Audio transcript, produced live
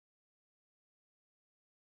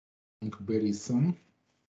very soon.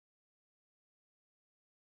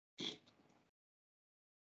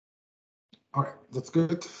 All right, that's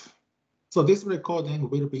good. So this recording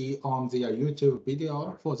will be on the YouTube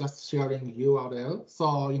video for just sharing URL.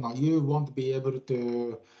 So, you won't be able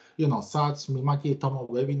to, search Mimaki Tomo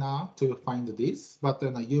webinar to find this, but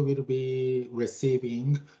then you will be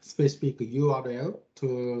receiving specific URL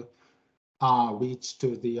to reach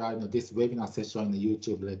to the, this webinar session in the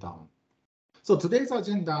YouTube later on. So today's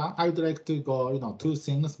agenda, I'd like to go, two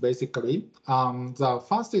things basically. The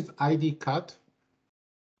first is ID cut.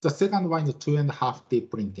 The second one is 2.5D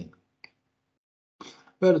printing.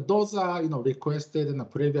 Well, those are requested in the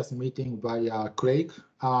previous meeting by Craig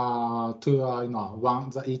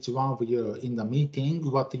to each one of you in the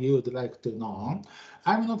meeting what you'd like to know.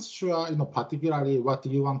 I'm not sure particularly what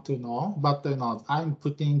you want to know, but I'm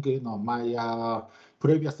putting my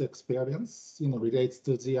previous experience relates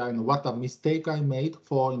to the what a mistake I made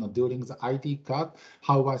for during the ID cut,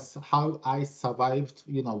 how I survived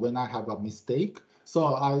when I have a mistake. So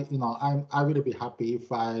I will be happy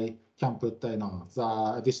if I can put the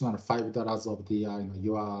additional $5 of the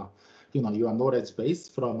your knowledge base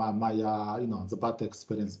from my the bad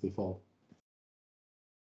experience before.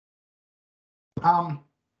 And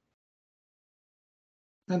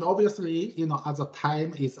obviously, as the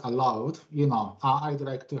time is allowed, I'd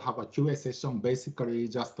like to have a QA session, basically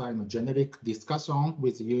just a generic discussion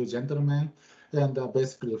with you gentlemen, and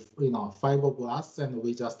basically, 5 of us, and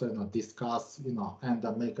we just discuss,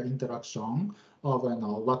 and make an interaction of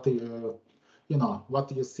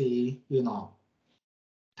what you see,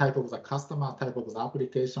 type of the customer, type of the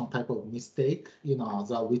application, type of mistake,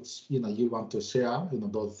 which you want to share,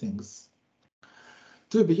 those things.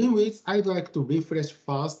 To begin with, I'd like to refresh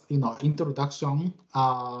first, introduction,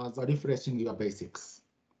 the refreshing your basics.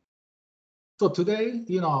 So today,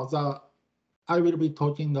 I will be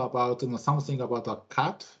talking about something about a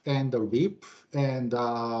cut and the rip and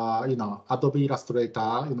Adobe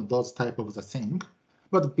Illustrator, those type of the thing.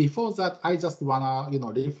 But before that, I just wanna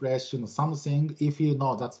refresh something. If you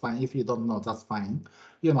know, that's fine. If you don't know, that's fine.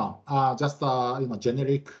 Just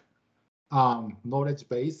generic knowledge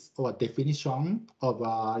base or definition of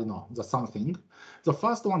the something. The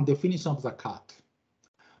first one, definition of the cut.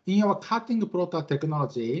 In our cutting plotter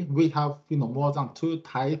technology, we have more than 2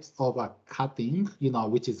 types of cutting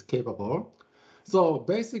which is capable. So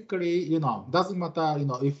basically, doesn't matter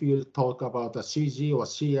if you talk about the CG or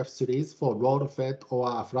CF series for roll fed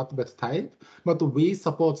or flatbed type, but we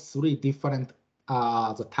support 3 different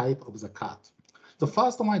the type of the cut. The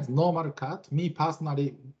first one is normal cut. Me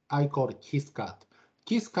personally, I call it kiss cut.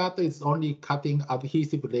 Kiss cut is only cutting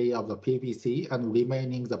adhesive layer of the PVC and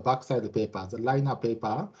remaining the backside paper, the liner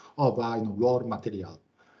paper of raw material.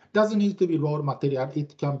 Doesn't need to be raw material.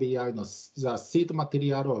 It can be the seed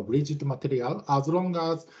material or rigid material, as long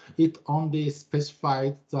as it only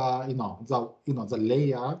specifies the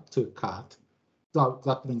layer to cut. So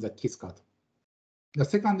that means a kiss cut. The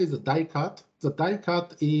second is the die cut. The die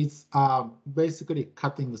cut is basically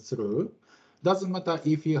cutting through. Doesn't matter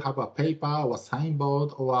if you have a paper or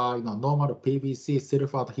signboard or normal PVC,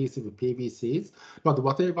 self-adhesive PVCs, but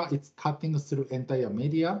whatever it's cutting through entire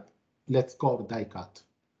media, let's call die cut.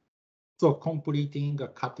 So completing a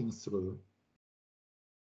cutting through.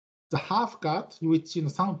 The half cut, which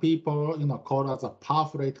some people call as a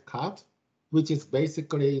perforate cut, which is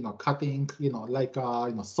basically cutting like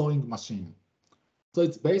a sewing machine. So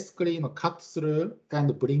it's basically cut through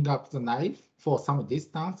and bring up the knife for some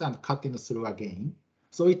distance and cutting through again.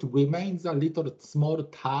 So it remains a little small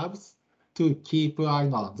tabs to keep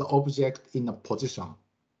the object in a position,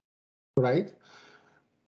 right?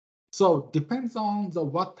 So depends on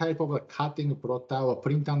what type of a cutting plotter or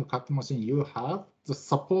print and cut machine you have. The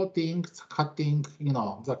supporting cutting,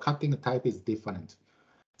 the cutting type is different.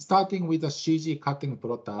 Starting with the CG cutting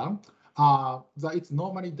plotter, it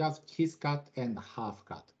normally does kiss cut and half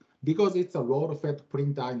cut because it's a roll fed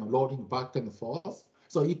printer rolling back and forth.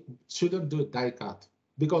 So it shouldn't do die cut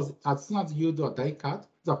because as soon as you do a die cut,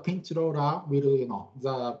 the pinch roller will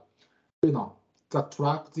the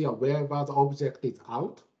track wherever the object is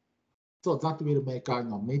out. So that will make a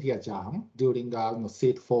media jam during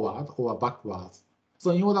sit forward or backwards.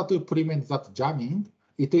 So in order to prevent that jamming,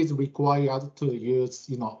 it is required to use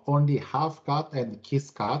only half cut and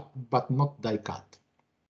kiss cut, but not die cut,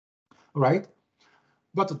 right?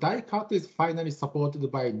 But die cut is finally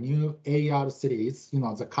supported by new AR series,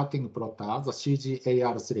 the cutting plotter, the CG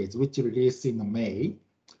AR series, which released in May.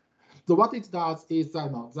 So what it does is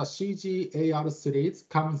the CG AR series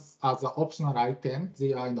comes as an optional item.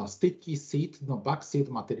 They are sticky seat, back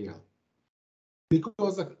seat material.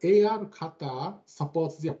 Because the AR cutter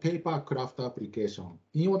supports the paper craft application.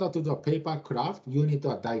 In order to do a paper craft, you need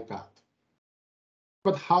a die cut.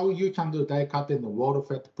 But how you can do die cut in the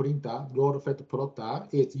roll-fed printer, roll-fed plotter,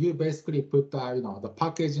 is you basically put the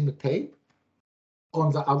packaging tape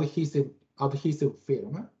on the adhesive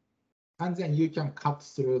film, and then you can cut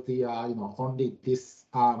through the only this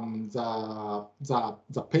the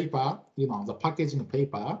paper, the packaging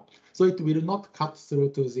paper. So it will not cut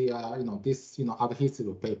through to the this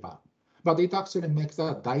adhesive paper, but it actually makes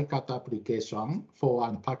a die cut application for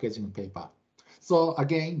packaging paper. So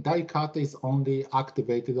again, die cut is only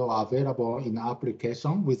activated or available in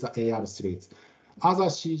application with the AR series. Other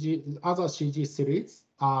CG series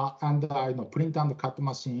and print and cut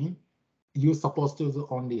machine, you're supposed to do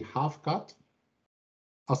only half cut.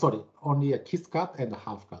 Only a kiss cut and a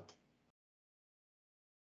half cut.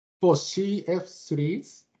 For CF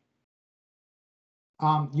series,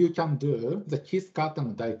 you can do the kiss cut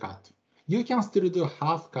and die cut. You can still do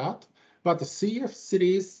half cut, but the CF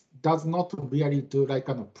series does not really do like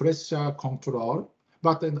a pressure control,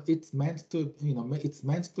 but it's meant to, it's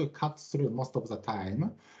meant to cut through most of the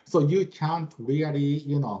time. So you can't really,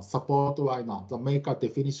 support or make a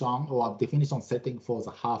definition or a definition setting for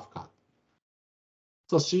the half cut.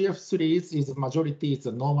 So CF series is majority is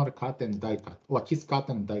a normal cut and die cut, or kiss cut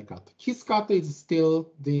and die cut. Kiss cut is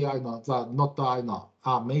still the not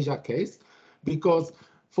a major case, because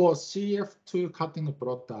for CF2 cutting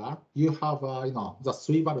plotter, you have the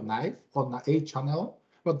swivel knife on the A channel,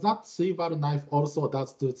 but that swivel knife also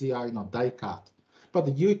does do the die cut.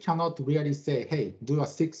 But you cannot really say, hey, do a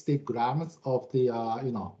 60 grams of the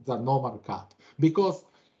the normal cut, because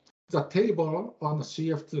the table on the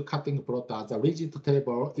CF2 cutting plotter, the rigid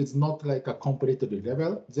table, is not like a completely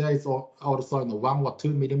level. There is also 1 or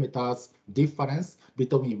 2 millimeters difference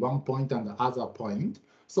between one point and the other point.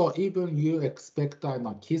 So even you expect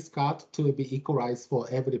a kiss cut to be equalized for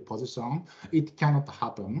every position, it cannot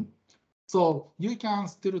happen. So you can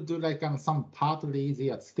still do like some partly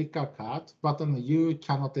the sticker cut, but you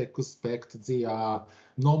cannot expect the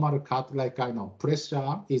normal cut like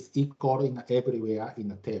pressure is equal in everywhere in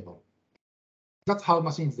the table. That's how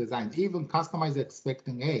machine is designed. Even customized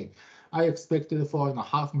expecting I expected for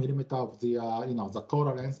half millimeter of the the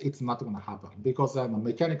tolerance. It's not going to happen, because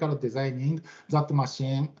mechanical designing that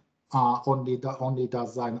machine only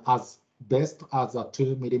does as best as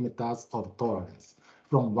 2 millimeters of tolerance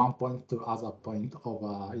from one point to other point of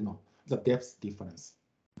the depth difference.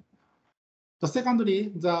 The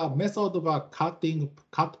secondly, the method of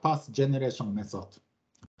cut path generation method.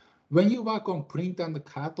 When you work on print and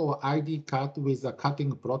cut or ID cut with a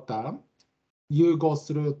cutting plotter, you go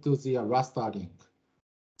through to the rastering.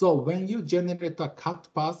 So when you generate a cut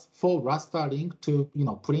path for rastering to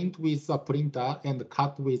print with a printer and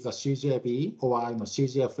cut with a CJB or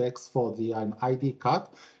CJFX for the ID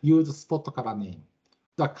cut, use spot color name.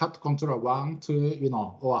 The cut control 1, 2,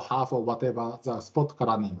 or half or whatever the spot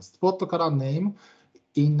color name. Spot color name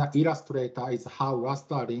in Illustrator is how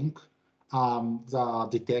rastering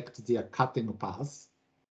detect the cutting path.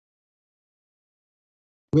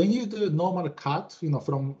 When you do normal cut,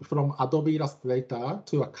 from Adobe Illustrator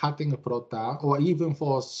to a cutting plotter, or even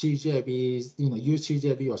for CJB, use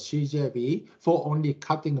CJB or CJB for only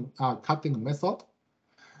cutting method,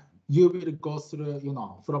 you will go through,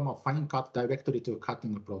 from a fine cut directly to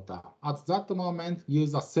cutting plotter. At that moment,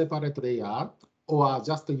 use a separate layer, or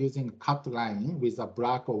just using cut line with a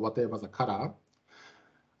black or whatever the color.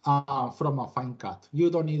 From a fine cut, you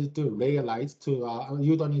don't need to layerize to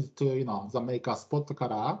you don't need to make a spot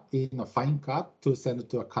color in a fine cut to send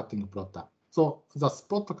to a cutting plotter. So the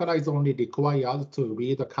spot color is only required to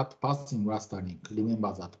read the cut path in rastering.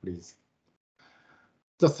 Remember that, please.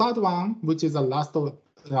 The third one, which is the last one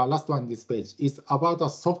in this page, is about a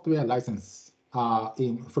software license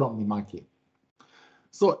from Mimaki.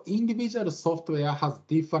 So individual software has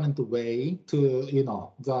different way to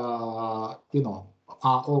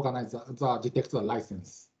organize detect the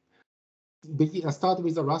license. Start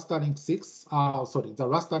with the rastering 6. The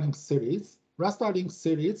rastering series. Rastering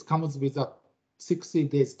series comes with a 60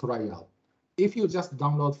 days trial. If you just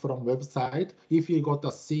download from website, if you got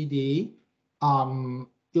a CD,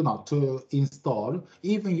 to install,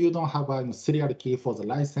 even you don't have a serial key for the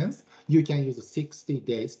license, you can use a 60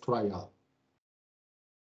 days trial.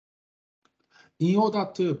 In order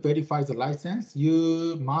to verify the license,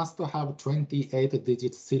 you must have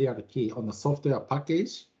 28-digit serial key on the software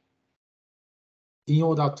package in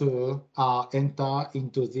order to enter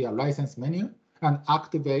into the license menu and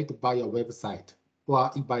activate via website or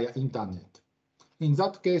via internet. In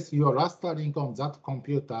that case, your rastering on that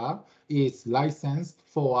computer is licensed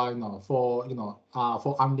for for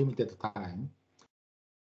unlimited time.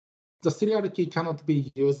 The serial key cannot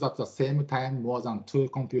be used at the same time more than 2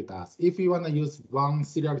 computers. If you want to use one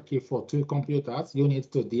serial key for 2 computers, you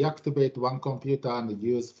need to deactivate one computer and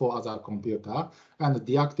use for other computer, and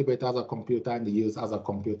deactivate other computer and use other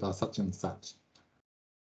computer, such and such.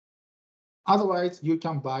 Otherwise, you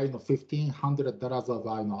can buy $1,500 of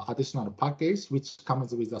additional package, which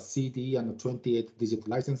comes with a CD and a 28-digit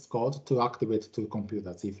license code to activate 2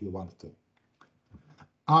 computers if you want to.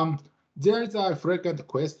 There is a frequent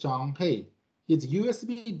question, hey, is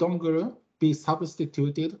USB dongle be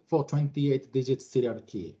substituted for 28-digit serial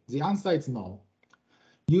key? The answer is no.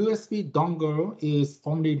 USB dongle is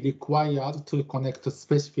only required to connect to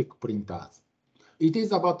specific printers. It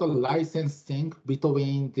is about the licensing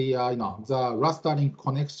between the the rastering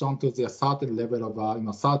connection to the certain level of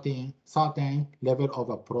certain level of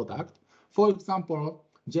a product. For example,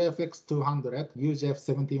 JFX 200, UJF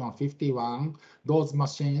 7151, those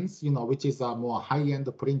machines, which is a more high-end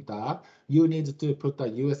printer, you need to put a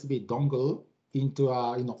USB dongle into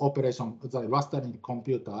a operation, the rastering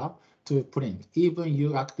computer to print, even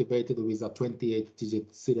you activated with a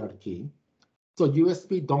 28-digit serial key. So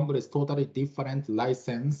USB dongle is totally different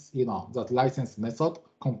license, that license method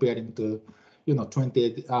comparing to,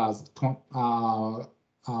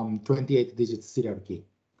 28-digit serial key.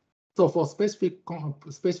 So for specific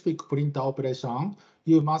printer operation,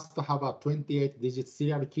 you must have a 28-digit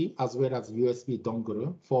serial key as well as USB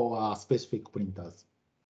dongle for specific printers.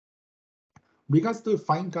 Regards to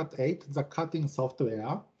FineCut 8, the cutting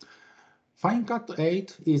software, FineCut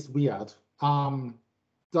 8 is weird.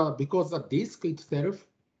 Because the disk itself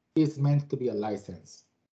is meant to be a license.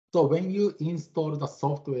 So when you install the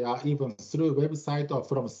software, even through website or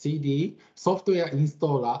from CD, software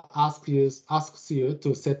installer asks you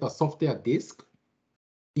to set a software disk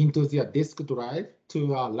into the disk drive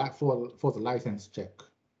for the license check.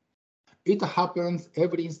 It happens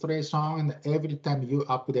every installation and every time you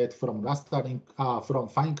update from rastering from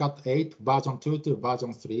FineCut 8 version 2 to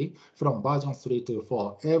version 3, from version 3 to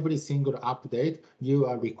 4. Every single update, you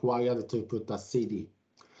are required to put a CD.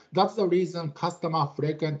 That's the reason customer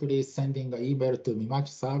frequently sending an email to Mimaki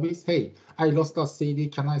service. Hey, I lost a CD.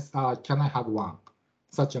 Can I have one?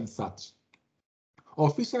 Such and such.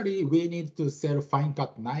 Officially, we need to sell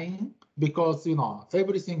FineCut 9 because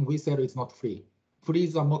everything we sell is not free. Free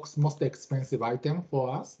is the most expensive item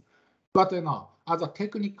for us. But as a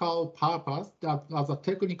technical purpose,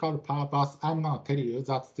 I'm gonna tell you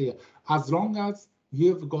that as long as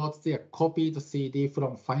you've got the copied CD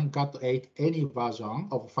from FineCut 8, any version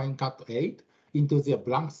of FineCut 8 into the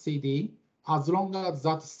blank CD, as long as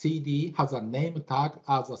that CD has a name tag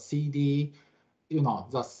as a CD,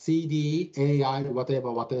 the CD, AI,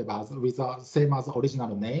 whatever, with the same as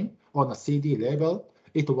original name on a CD level,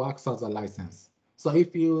 it works as a license. So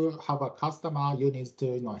if you have a customer, you need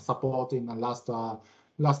to support in the last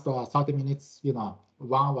 30 minutes, 1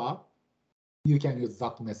 hour, you can use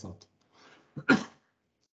that method.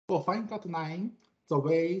 For FineCut 9, the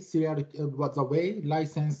way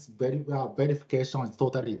license verification is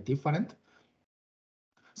totally different.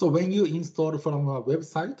 So when you install from a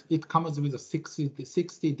website, it comes with a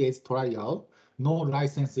 60 days trial. No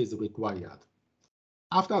license is required.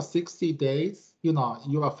 After 60 days,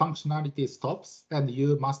 your functionality stops and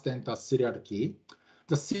you must enter serial key.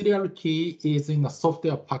 The serial key is in the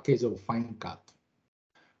software package of FineCut.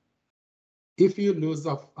 If you lose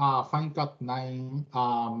the FineCut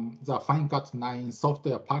 9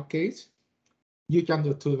 software package, you can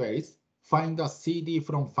do 2 ways. Find a CD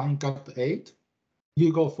from FineCut 8.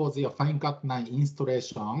 You go for the FineCut 9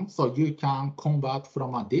 installation, so you can convert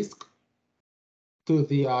from a disk to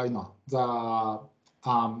the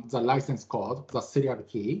license code, the serial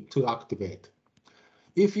key to activate.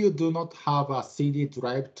 If you do not have a CD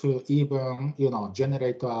drive to even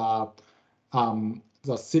generate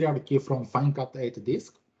the serial key from FineCut 8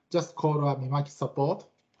 disk, just call Mimaki support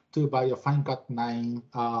to buy a FineCut 9.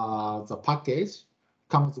 The package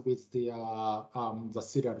comes with the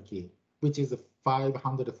serial key, which is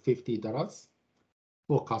 $550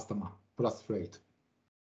 for customer plus freight.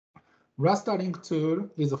 Rastering tool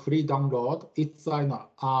is a free download. It's a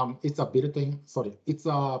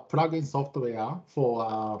plugin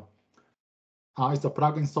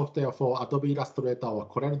software for Adobe Illustrator or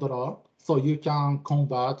CorelDRAW. So you can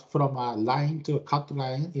convert from a line to a cut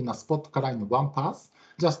line in a spot color in one pass,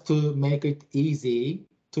 just to make it easy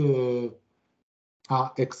to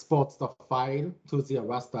export the file to the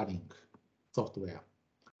rastering software.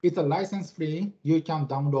 It's a license free. You can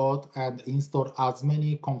download and install as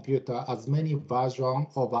many versions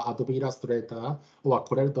of Adobe Illustrator or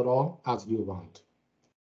CorelDRAW as you want.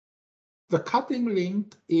 The cutting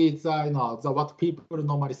link is what people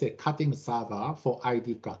normally say cutting server for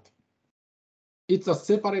ID cut. It's a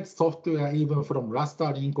separate software even from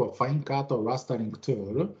Rasterlink or FineCut or Rasterlink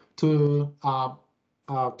tool to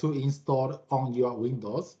install on your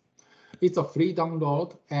Windows. It's a free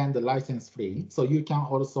download and license free, so you can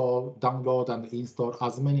also download and install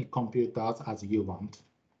as many computers as you want.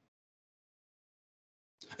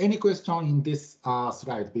 Any question in this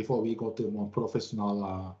slide before we go to more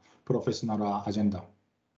professional agenda?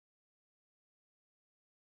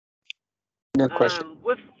 No question.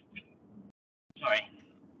 With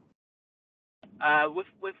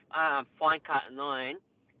FineCut 9,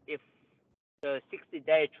 if the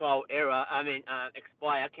 60-day trial error,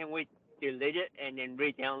 expire, can we delete it and then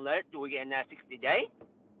re-download? Do we get another 60-day?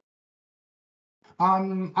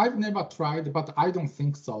 I've never tried, but I don't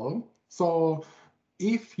think so. So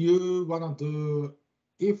if you wanna do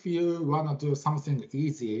something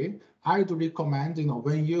easy, I'd recommend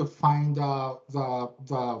when you find the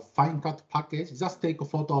FineCut package, just take a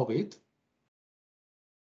photo of it.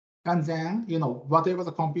 And then, whatever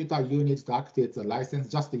the computer you need to activate the license,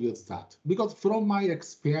 just use that. Because from my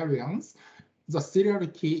experience, the serial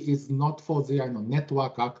key is not for the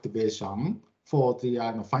network activation for the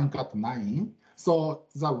FineCut 9. So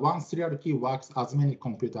the one serial key works as many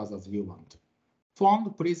computers as you want.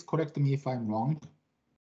 Fong, please correct me if I'm wrong.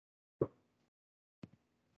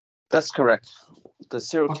 That's correct. The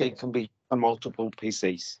serial key can be on multiple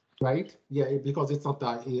PCs. Right? Yeah, because it's not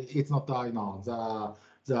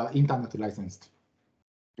the internet licensed,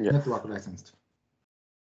 network licensed.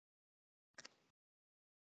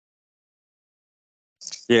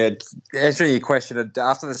 Yeah, answering your question,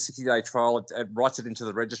 after the 60-day trial, it writes it into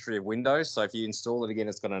the registry of Windows. So if you install it again,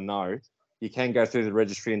 it's going to know. You can go through the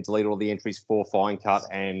registry and delete all the entries for FineCut,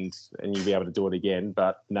 and you'll be able to do it again.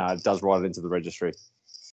 But no, it does write it into the registry.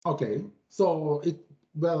 Okay, so so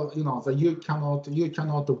you cannot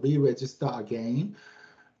re-register again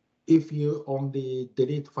if you only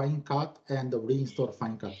delete FineCut and reinstall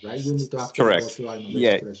FineCut, right? You need to actually go to registration.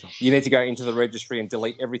 Yeah, you need to go into the registry and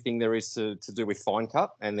delete everything there is to do with FineCut,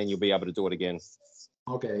 and then you'll be able to do it again.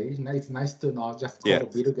 Okay, it's nice to know. Just call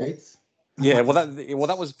Bill Gates. Yeah, well,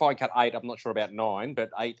 that was FineCut 8. I'm not sure about 9,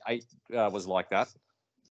 but 8 was like that.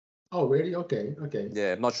 Oh, really? Okay.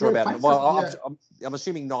 Yeah, I'm not sure about. I'm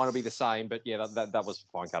assuming 9 will be the same, but yeah, that was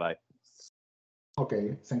FineCut 8.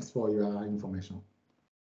 Okay, thanks for your information.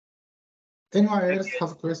 Anyone else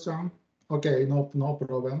has a question? Okay, no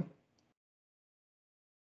problem.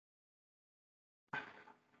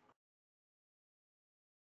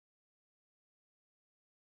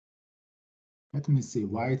 Let me see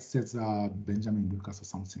why it says Benjamin Lucas or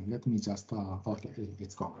something. Let me just, okay,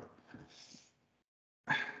 it's gone.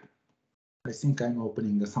 I think I'm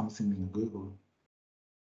opening something in Google.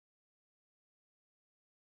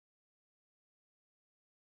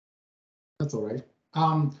 That's all right.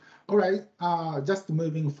 All right, just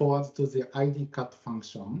moving forward to the ID cut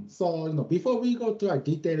function. So, before we go to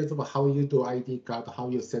details of how you do ID cut, how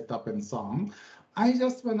you set up and so on, I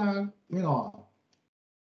just wanna,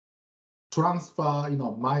 transfer,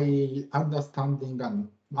 my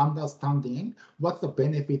understanding what's the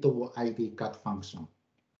benefit of ID cut function.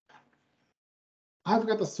 I've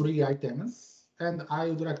got 3 items, and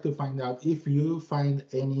I would like to find out if you find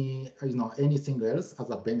anything else as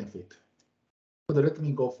a benefit. But let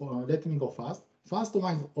me go first. First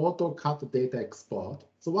one is auto cut data export.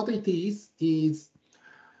 So what it is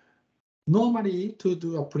normally to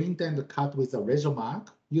do a print and cut with a leisure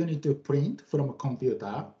mark, you need to print from a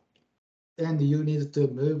computer, and you need to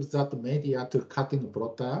move that media to cutting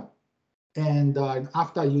plotter. And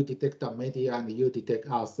after you detect the media and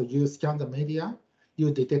so you scan the media,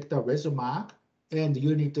 you detect a leisure mark, and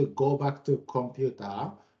you need to go back to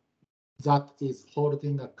computer that is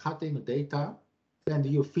holding the cutting data, and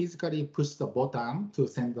you physically push the button to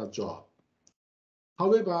send the job.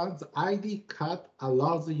 However, the ID cut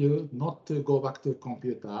allows you not to go back to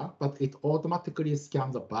computer, but it automatically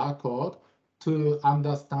scans the barcode to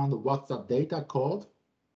understand what's the data code,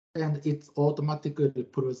 and it automatically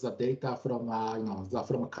pulls the data from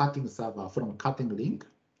from a cutting server, from a cutting link.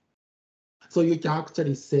 So you can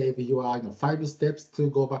actually save your 5 steps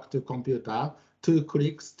to go back to computer, 2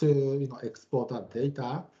 clicks to export that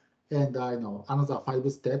data, and another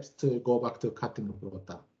 5 steps to go back to cutting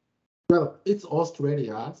plotter. Well, it's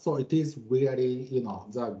Australia, so it is really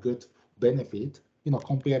the good benefit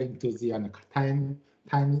comparing to the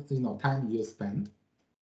time you spend.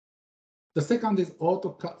 The second is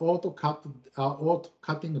auto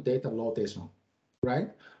cutting data rotation, right?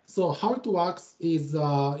 So how it works is,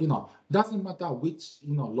 doesn't matter which,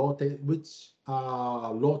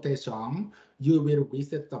 rotation you will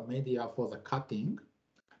reset the media for the cutting,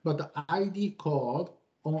 but the ID code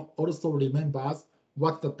also remembers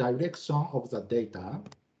what the direction of the data.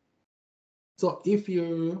 So if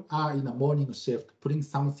you are in a morning shift, print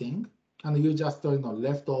something, and you just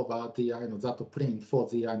left over the that print for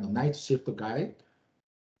the night shift guy,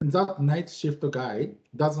 that night shift guy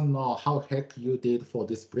doesn't know how heck you did for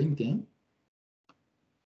this printing,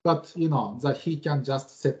 but that he can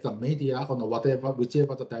just set the media on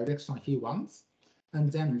whichever the direction he wants,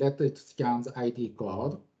 and then let it scan the ID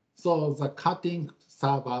code. So the cutting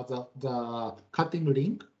server, the cutting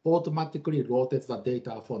link automatically rotates the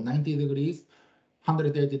data for 90 degrees,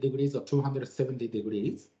 180 degrees, or 270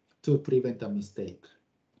 degrees to prevent a mistake.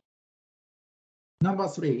 Number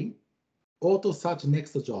 3, auto search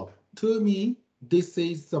next job. To me, this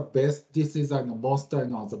is the best. This is the most,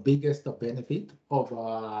 the biggest benefit of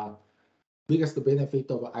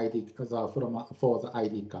ID for the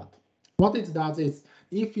ID cut. What it does is,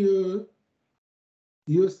 if you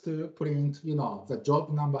used to print, the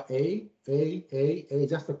job number A,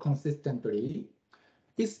 just consistently,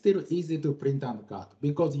 it's still easy to print and cut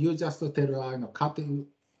because you just tell cutting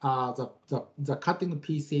the cutting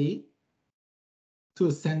PC to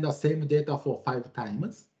send the same data for 5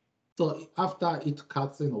 times. So after it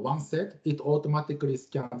cuts one set, it automatically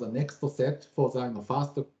scans the next set for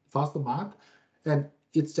the first mark, and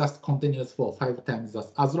it just continues for 5 times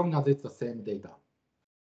as long as it's the same data.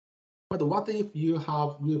 But what if you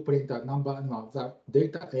print a number, the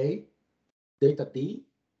data A, data D,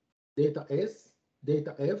 data S,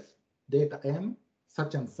 data F, data M,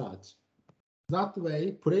 such and such. That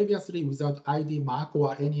way, previously without ID mark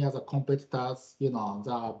or any other competitors,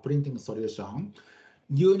 the printing solution,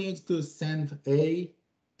 you need to send A,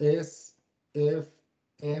 S, F,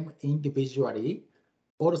 M individually.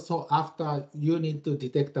 Also, after you need to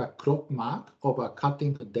detect a crop mark of a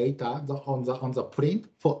cutting data on the print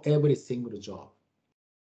for every single job.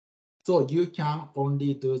 So you can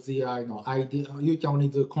only do the ID. You can only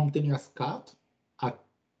do continuous cut at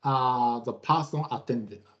the person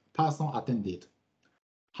attended.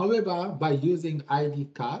 However, by using ID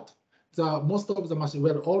cut, most of the machine,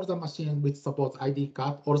 all the machines which supports ID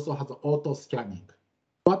cut also has auto scanning.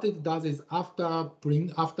 What it does is after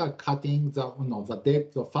cutting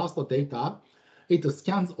the first data, it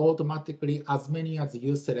scans automatically as many as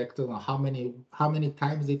you selected and how many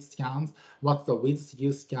times it scans, what's the width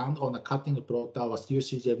you scanned on a cutting plotter was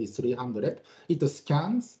UCJB 300. It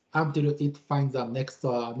scans until it finds the next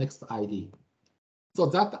ID. So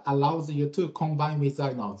that allows you to combine with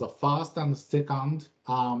the first and second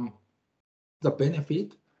the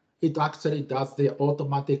benefit. It actually does the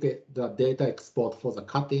automatic data export for the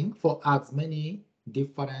cutting for as many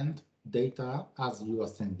different data as you are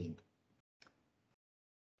sending.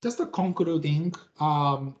 Just concluding,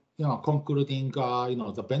 the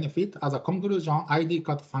benefit. As a conclusion, ID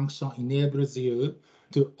cut function enables you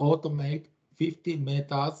to automate 50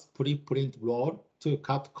 meters pre-print roll to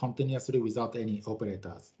cut continuously without any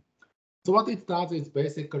operators. So what it does is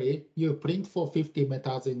basically you print for 50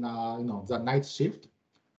 meters in the night shift.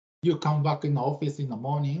 You come back in the office in the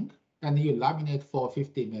morning and you laminate for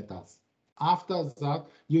 50 meters. After that,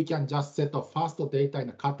 you can just set the first data in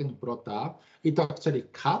the cutting plotter. It actually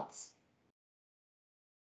cuts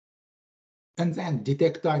and then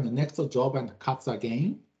detect in the next job and cuts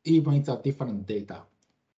again, even it's a different data.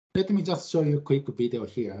 Let me just show you a quick video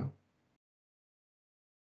here.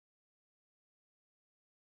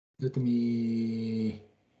 Let me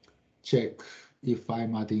check if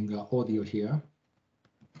I'm adding audio here.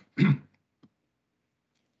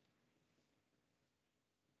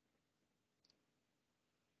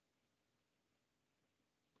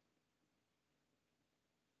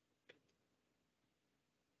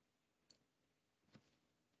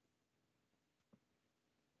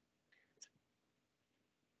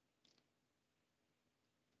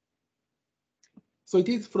 So it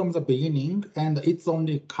is from the beginning, and it's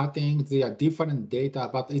only cutting the different data,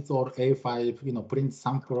 but it's all A5, print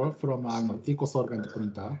sample from an EcoSolvent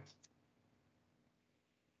printer.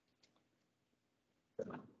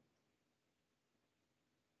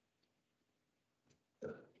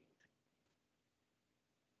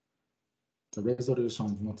 The resolution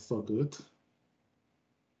is not so good.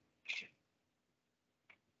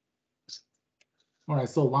 All right,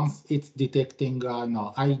 so once it's detecting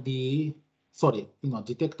ID,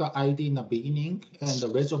 detector ID in the beginning and the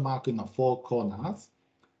razor mark in the 4 corners,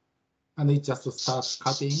 and it just starts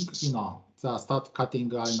cutting, start cutting,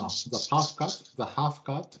 the half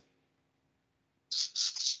cut.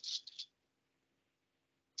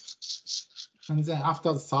 And then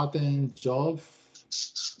after certain job,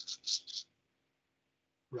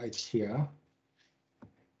 right here.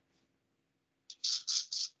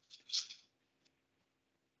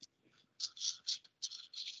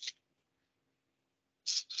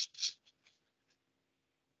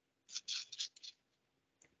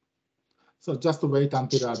 So just wait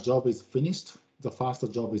until our job is finished. The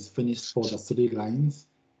first job is finished for the 3 lines.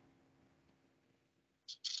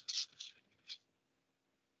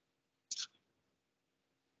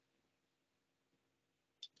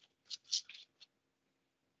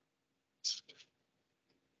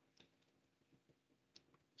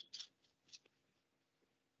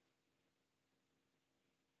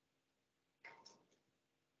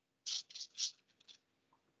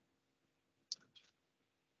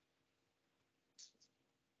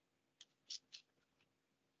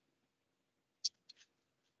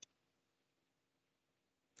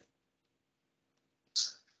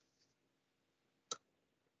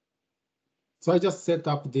 So I just set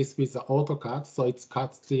up this with the AutoCAD, so it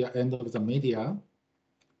cuts the end of the media.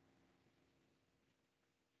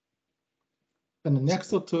 And next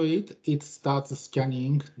to it, it starts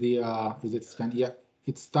scanning the, is it scan? Yeah,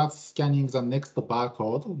 it starts scanning the next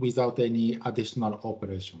barcode without any additional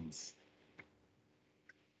operations.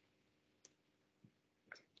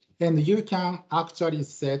 And you can actually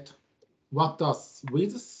set what the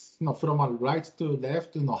width, from a right to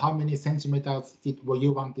left, how many centimeters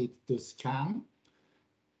you want it to scan,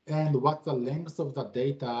 and what the length of the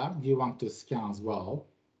data you want to scan as well.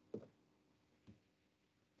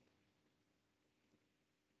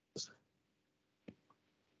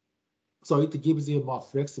 So it gives you more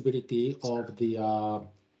flexibility of the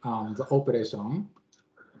operation.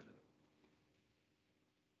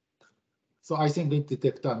 So I think it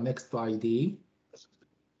detects the next ID.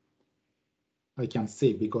 I can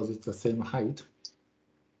see because it's the same height.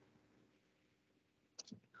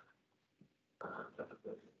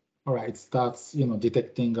 All right, it starts,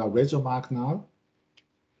 detecting a region mark now.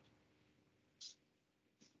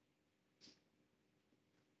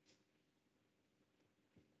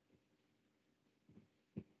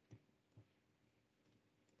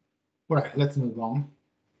 All right, let's move on.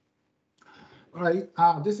 All right,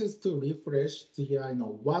 this is to refresh the,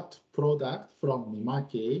 what product from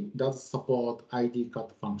Mimaki does support ID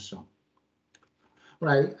cut function.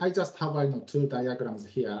 Right, I just have 2 diagrams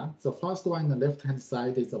here. The first one on the left-hand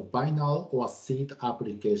side is a vinyl or seat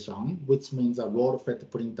application, which means a roll-fed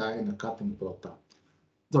printer and a cutting plotter.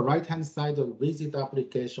 The right-hand side is a rigid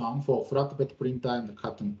application for flatbed printer and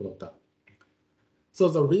cutting plotter. So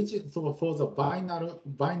the rigid, so for the vinyl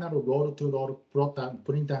roll-to-roll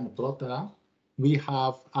printer and plotter, we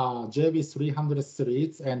have JB300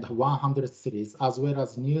 series and 100 series, as well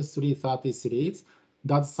as new 330 series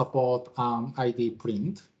that support ID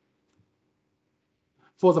print.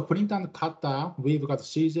 For the printer and cutter, we've got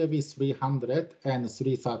CJB300 and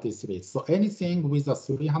 330 series. So anything with a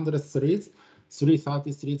 300 series,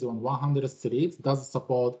 330 series, or 100 series does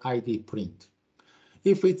support ID print.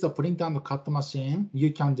 If it's a print and cut machine,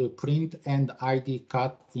 you can do print and ID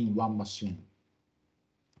cut in one machine.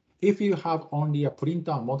 If you have only a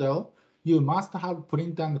printer model, you must have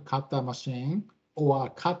print and cutter machine or a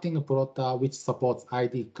cutting plotter which supports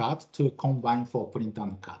ID cut to combine for print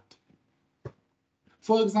and cut.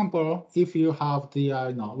 For example, if you have the,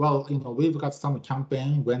 we've got some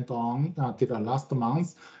campaign went on till the last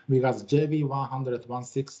month. We got JB100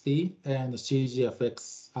 160 and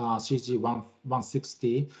CGFX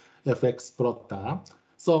CG160 FX plotter.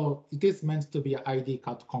 So it is meant to be an ID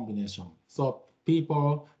cut combination. So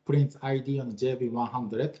people print ID on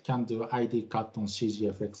JB100 can do ID cut on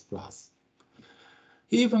CGFX Plus.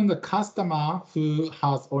 Even the customer who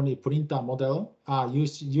has only printer model,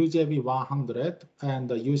 UJB100 and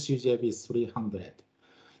UCJB300,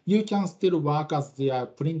 you can still work as the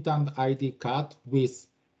print and ID cut with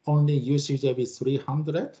only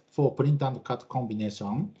UCJB300 for print and cut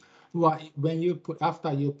combination. When you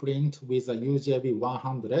after you print with a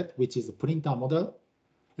UJB100, which is a printer model,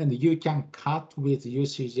 and you can cut with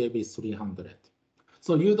UCJB300.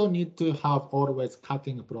 So you don't need to have always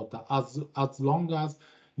cutting plotter as long as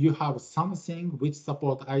you have something which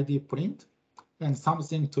support ID print and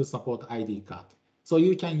something to support ID cut. So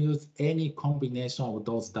you can use any combination of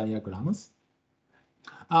those diagrams.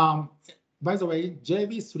 By the way,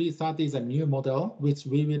 JB330 is a new model which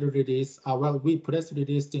we will release. We press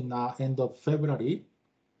released in end of February.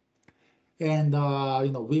 And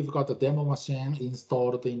we've got a demo machine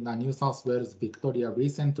installed in New South Wales, Victoria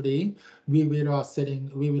recently. We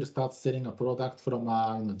will start selling a product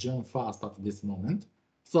from June 1st at this moment.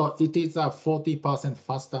 So it is a 40%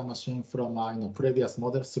 faster machine from previous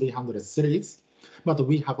model 300 series, but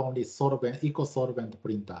we have only eco-solvent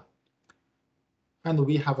printer. And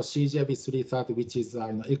we have a CJB 330, which is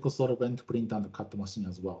eco-solvent print and cut machine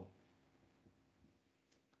as well.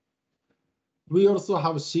 We also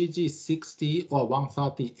have CG60 or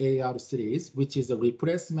 130 AR series, which is a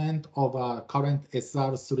replacement of a current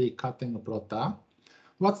SR3 cutting plotter.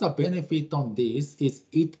 What's the benefit on this is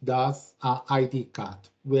it does ID cut,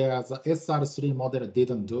 whereas the SR3 model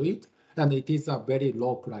didn't do it, and it is a very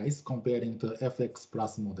low price comparing to FX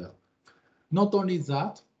Plus model. Not only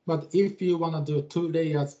that, but if you want to do 2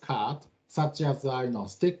 layers cut, such as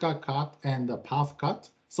sticker cut and path cut,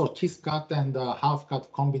 so kiss cut and half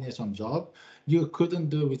cut combination job, you couldn't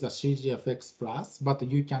do with a CGFX Plus, but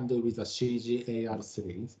you can do with a CGAR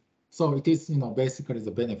series. So it is basically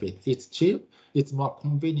the benefit. It's cheap, it's more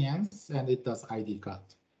convenience, and it does ID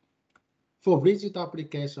cut. For rigid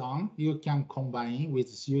application, you can combine with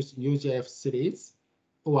UJF series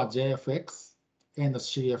or JFX and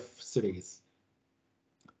CF series.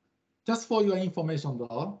 Just for your information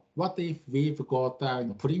though, what if we've got a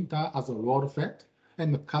printer as a roll fed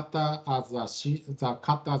and cutter as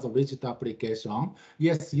a rigid application?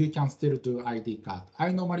 Yes, you can still do ID cut.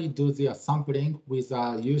 I normally do the sampling with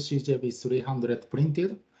a UCJB 300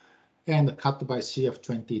 printed and cut by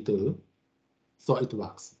CF22, so it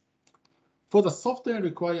works. For the software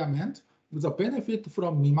requirement, the benefit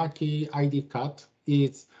from Mimaki ID cut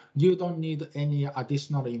is you don't need any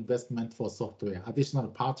additional investment for software, additional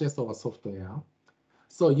purchase of software.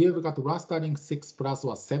 So you've got Rastering 6 Plus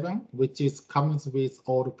or 7, which comes with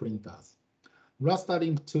all printers.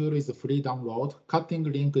 Rastering tool is free download, cutting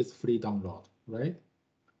link is free download, right?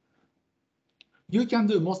 You can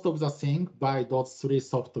do most of the thing by those 3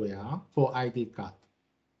 software for ID cut.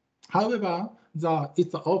 However,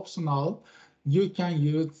 it's optional. You can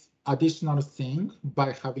use additional thing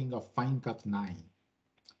by having a fine cut 9.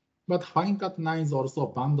 But fine cut 9 is also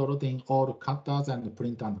bundled in all cutters and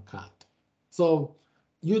print and cut. So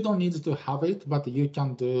you don't need to have it, but you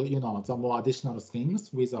can do the more additional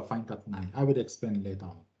things with a fine cut 9. I will explain later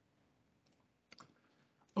on.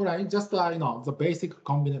 All right, just the basic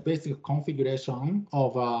configuration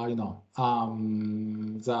of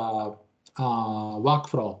the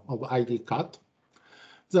workflow of ID cut.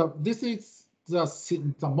 This is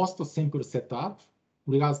the most simple setup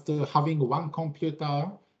regards to having one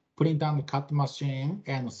computer, print and cut machine,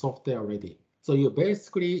 and software ready. So you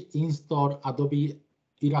basically install Adobe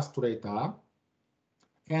Illustrator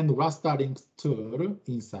and rastering tool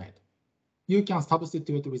inside. You can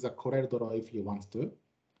substitute with a CorelDRAW if you want to.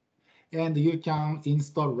 And you can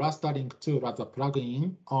install rastering tool as a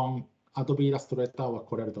plugin on Adobe Illustrator or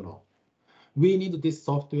CorelDRAW. We need this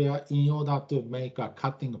software in order to make a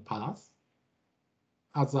cutting path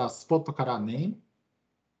as a spot color name.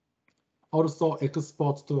 Also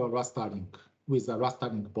export to a rastering with a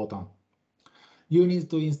rastering button. You need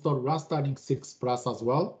to install Rastering 6 Plus as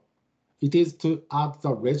well. It is to add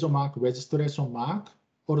the registration mark,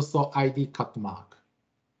 also ID cut mark,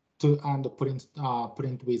 and print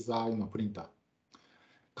with printer.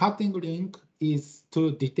 Cutting link is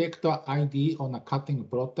to detect the ID on a cutting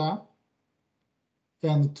plotter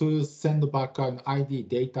and to send back an ID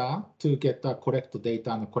data to get the correct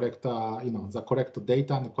data and correct the correct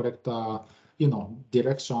data and correct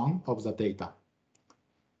direction of the data.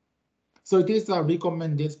 So it is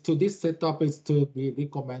recommended to this setup is to be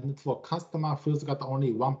recommended for customer who's got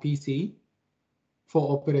only one PC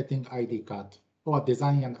for operating ID cut or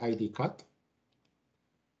design an ID cut,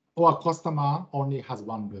 or customer only has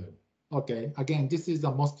one room. Okay, again, this is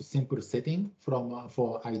the most simple setting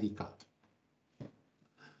for ID cut.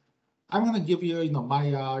 I'm going to give you,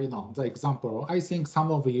 the example. I think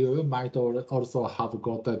some of you might also have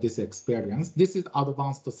got this experience. This is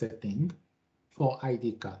advanced setting for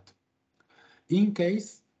ID cut. In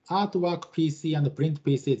case artwork PC and print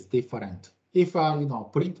PC is different. If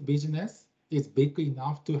print business is big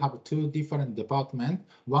enough to have 2 different departments,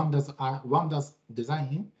 one does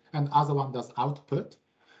design and other one does output,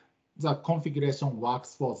 the configuration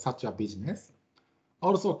works for such a business.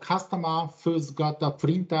 Also, customer who's got a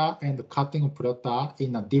printer and cutting plotter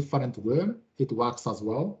in a different room, it works as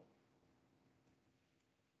well.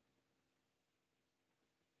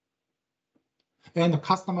 And a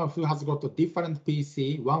customer who has got a different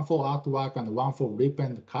PC, one for artwork and one for rip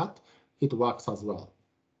and cut, it works as well.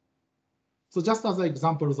 So just as an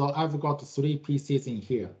example, though, I've got 3 PCs in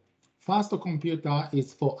here. First computer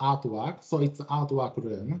is for artwork, so it's artwork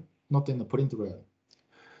room, not in the print room.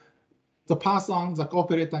 The person, the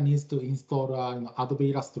operator needs to install Adobe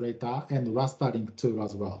Illustrator and rastering tool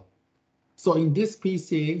as well. So in this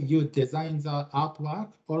PC, you design the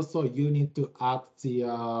artwork. Also, you need to add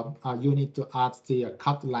the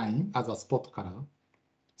cut line as a spot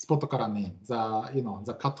color name.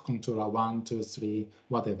 The cut controller 1, 2, 3,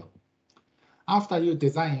 whatever. After you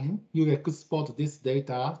design, you export this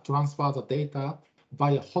data, transfer the data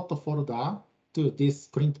via hot folder to this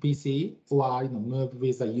print PC, or move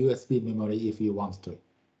with a USB memory if you want to.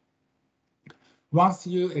 Once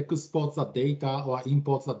you export the data or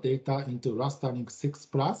import the data into Rastering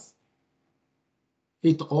 6+,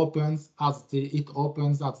 it opens as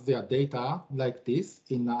their data like this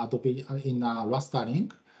in Adobe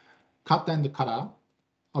Rastering, cut and color.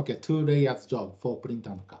 Okay, 2 layers job for print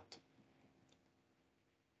and cut.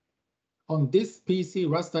 On this PC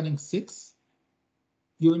Rastering 6,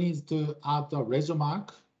 you need to add the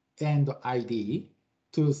regiomark and ID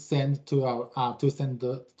to send to a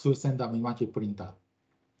Mimaki printer.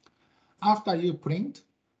 After you print,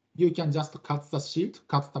 you can just cut the sheet,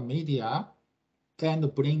 cut the media,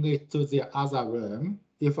 and bring it to the other room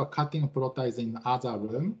if a cutting plotter is in the other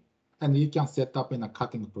room, and you can set up in a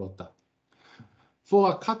cutting plotter.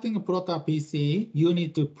 For a cutting plotter PC, you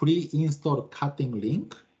need to pre-install cutting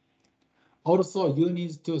link. Also, you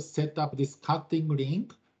need to set up this cutting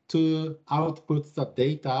link to output the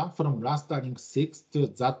data from Rastering 6 to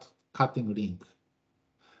that cutting link.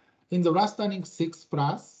 In the Rastering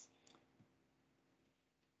 6+,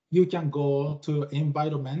 you can go to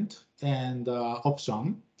environment and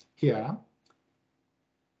option here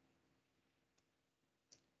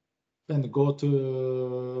and go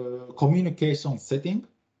to communication setting.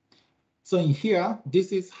 So in here,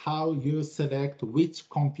 this is how you select which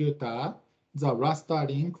computer the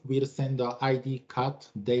rastering will send the ID cut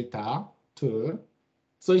data to.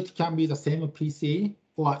 So it can be the same PC,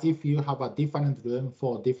 or if you have a different room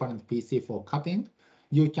for different PC for cutting,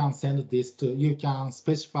 you can send this to, you can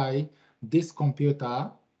specify this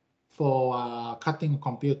computer for a cutting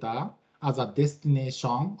computer as a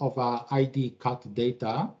destination of ID cut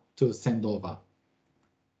data to send over.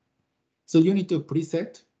 So you need to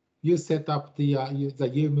preset. You set up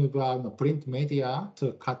you move print media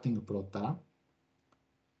to cutting plotter,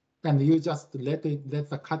 and you just let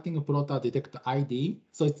the cutting plotter detect ID,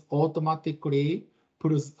 so it automatically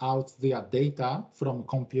pulls out their data from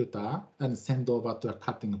computer and send over to a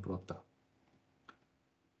cutting plotter.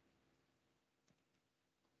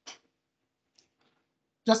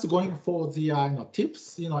 Just going for the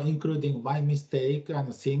tips, including my mistake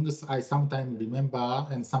and things I sometimes remember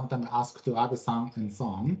and sometimes ask to Abe-san and so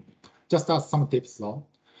on. Just as some tips though.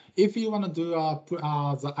 If you want to do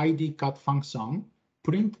the ID cut function,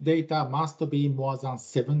 print data must be more than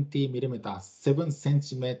 70 millimeters, 7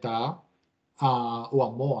 centimeter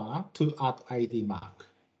or more to add ID mark.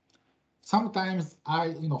 Sometimes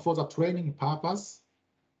for the training purpose,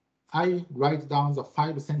 I write down the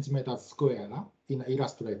 5 centimeter square in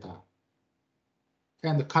Illustrator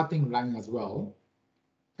and the cutting line as well.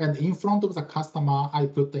 And in front of the customer, I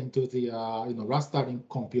put into the rastering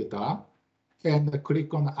computer and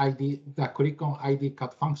click on ID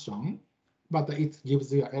cut function, but it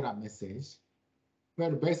gives you an error message.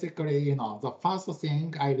 Well, basically, the first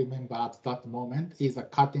thing I remember at that moment is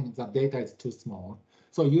cutting the data is too small.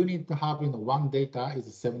 So you need to have one data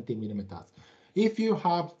is 70 millimeters. If you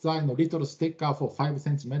have the little sticker for 5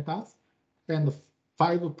 centimeters and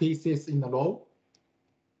 5 pieces in a row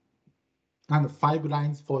and 5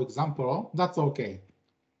 lines, for example, that's okay.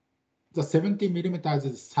 The 70 millimeters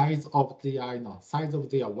is size of the size of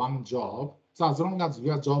the one job. So as long as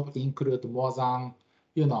your job includes more than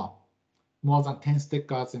more than 10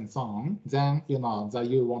 stickers and so on, then you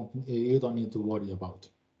don't need to worry about.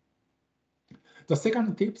 The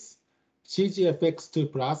second tips,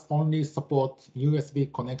 CGFX2 Plus only supports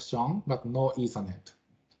USB connection, but no Ethernet,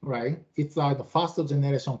 right? It's the first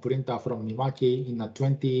generation printer from Mimaki in a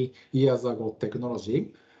 20 years ago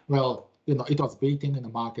technology. Well, it was beating in the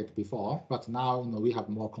market before, but now we have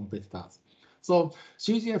more competitors. So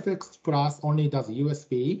CGFX Plus only does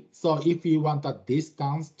USB. So if you want a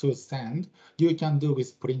distance to send, you can do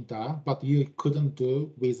with printer, but you couldn't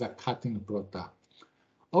do with a cutting plotter.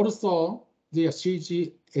 Also, the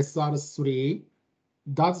CGSR3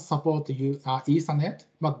 does support Ethernet,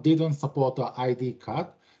 but didn't support ID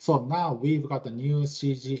cut. So now we've got a new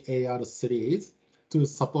CGAR series to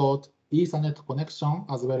support Ethernet connection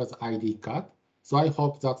as well as ID cut. So I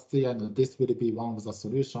hope that this will be one of the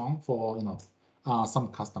solutions for some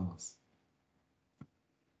customers.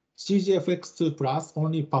 CGFX2 Plus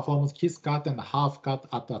only performs kiss cut and half cut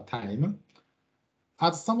at a time.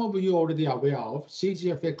 As some of you already aware of,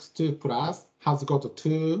 CGFX2 Plus has got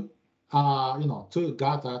two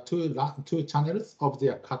channels of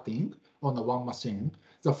their cutting on the one machine.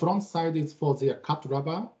 The front side is for their cut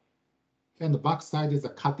rubber, and the back side is a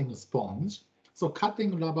cutting sponge. So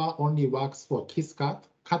cutting rubber only works for kiss cut,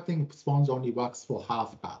 cutting sponge only works for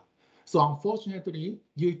half cut. So unfortunately,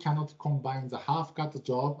 you cannot combine the half cut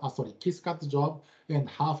job, kiss cut job and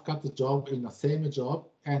half cut job in the same job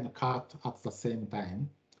and cut at the same time.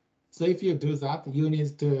 So if you do that, you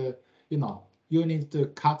need to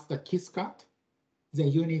cut the kiss cut. Then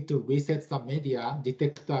you need to reset the media,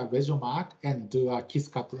 detect the lesion mark, and do a kiss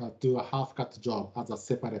cut, do a half cut job at a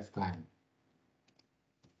separate time.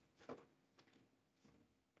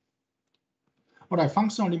 All right,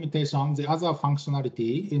 functional limitation. The other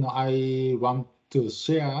functionality, I want to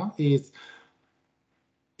share is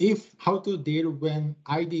how to deal when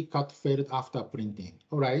ID cut failed after printing.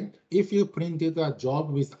 All right, if you printed a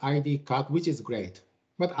job with ID cut, which is great,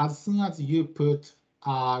 but as soon as you put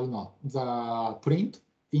the print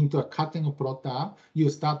into a cutting plotter, you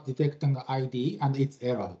start detecting ID and it's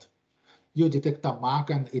errored. You detect a mark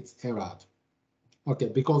and it's errored. Okay,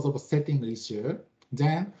 because of a setting issue,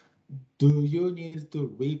 then do you need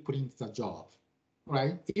to reprint the job,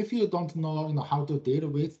 right? If you don't know, how to deal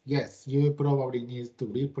with, yes, you probably need to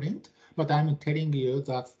reprint, but I'm telling you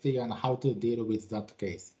that's how to deal with that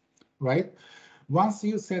case, right? Once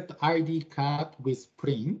you set ID cut with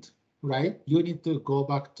print, right, you need to go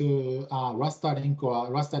back to rastering or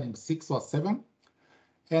rastering 6 or 7,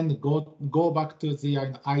 and go back to the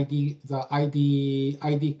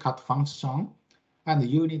ID cut function, and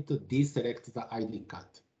you need to deselect the ID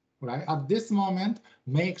cut. Right? At this moment,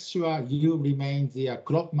 make sure you remain the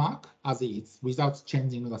crop mark as is without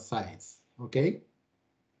changing the size. Okay.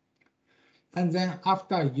 And then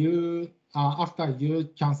after you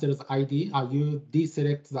cancel the ID, you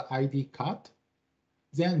deselect the ID cut,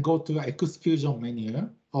 then go to execution menu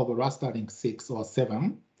of rastering 6 or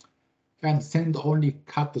 7 and send only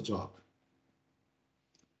cut job.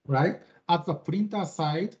 Right? At the printer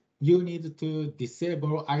side, you need to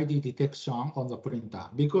disable ID detection on the printer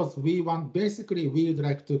because we'd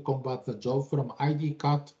like to convert the job from ID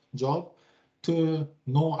cut job to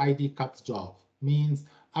no ID cut job. Means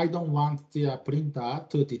I don't want the printer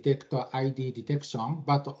to detect the ID detection,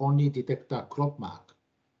 but only detect a crop mark.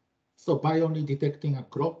 So by only detecting a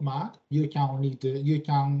crop mark, you can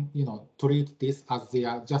treat this as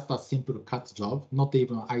just a simple cut job, not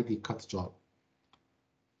even ID cut job.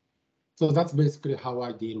 So that's basically how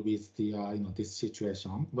I deal with the this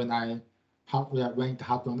situation when it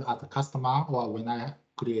happens at the customer or when I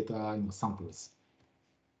create samples.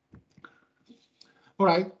 All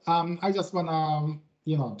right, I just wanna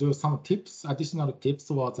do some additional tips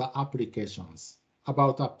for the applications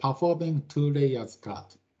about performing 2 layers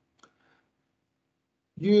cut.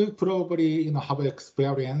 You probably have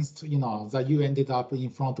experienced that you ended up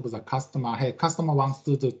in front of the customer. Hey, customer wants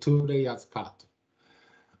to do 2 layers cut.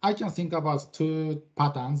 I can think about 2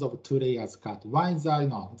 patterns of 2 layers cut. One is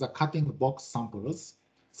the cutting box samples.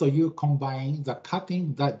 So you combine the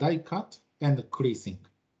cutting, the die cut, and the creasing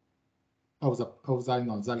of the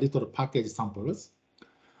little package samples,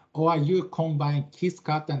 or you combine kiss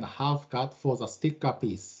cut and half cut for the sticker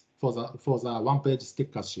piece for the 1-page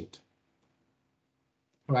sticker sheet.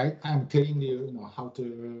 Right? I'm telling you, how to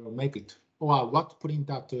make it, or what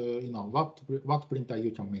printer what printer you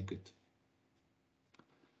can make it.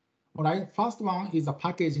 All right, first one is a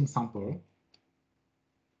packaging sample,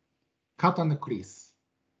 cut and crease.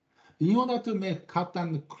 In order to make cut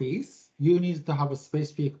and crease, you need to have a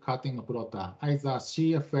specific cutting plotter, either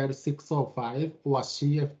CFL 605 or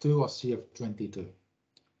CF2 or CF22.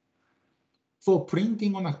 For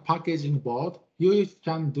printing on a packaging board, you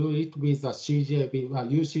can do it with a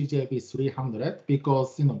UCJB 300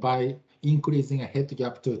 because by increasing a head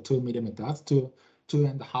gap to 2 millimeters to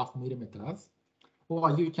 2.5 millimeters.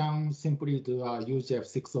 Or you can simply do a UGF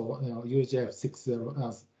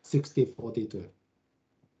 6042.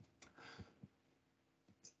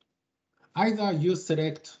 Either you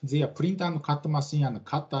select the printer and cut machine and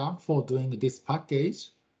cutter for doing this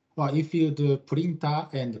package, or if you do printer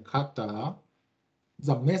and cutter,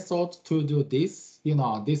 the method to do this,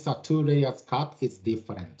 these are 2 layers cut is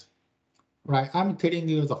different. Right? I'm telling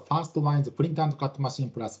you the first one is printer and cut machine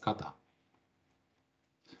plus cutter.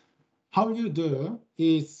 How you do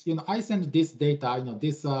is, I send this data,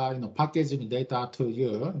 this packaging data to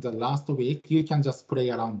you the last week. You can just play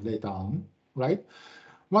around later on, right?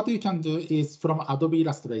 What you can do is from Adobe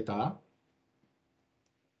Illustrator,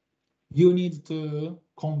 you need to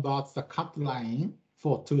convert the cut line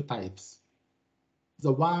for two types.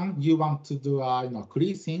 The one you want to do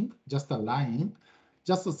creasing, just a line,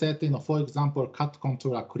 just to set, for example, cut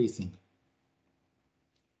controller creasing.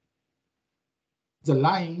 The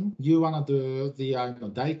line you want to do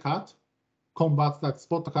the die cut, convert the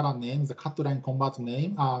spot color name, the cut line convert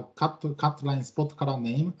name, cut line spot color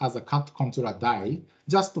name as a cut controller die,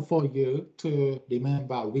 just for you to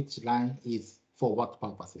remember which line is for what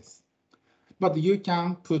purposes. But you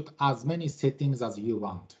can put as many settings as you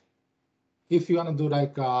want. If you want to do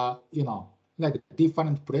like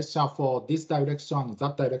different pressure for this direction,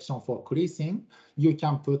 that direction for creasing, you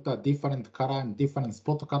can put a different color and different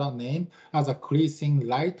spot color name as a creasing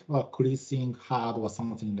light or creasing hard or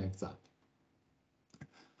something like that.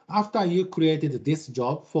 After you created this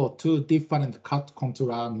job for two different cut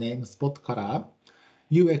controller name spot color,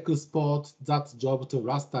 you export that job to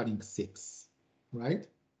rastering 6, right?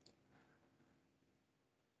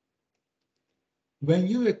 When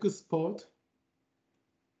you export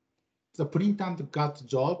the print and cut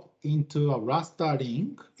job into a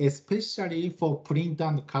rastering, especially for print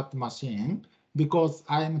and cut machine, because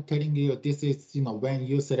I'm telling you this is when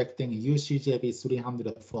you're selecting UCJB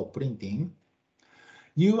 300 for printing,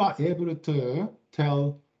 you are able to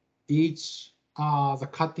tell each the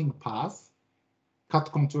cutting path,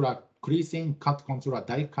 cut controller creasing, cut controller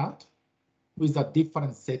die cut, with a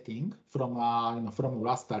different setting from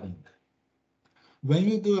rastering. When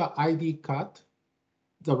you do an ID cut,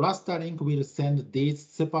 the rastering will send these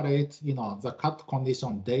separate, the cut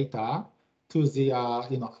condition data to the,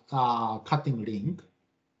 cutting link.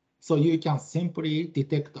 So you can simply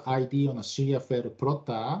detect ID on a CFL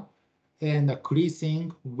plotter and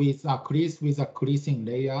creasing with a creasing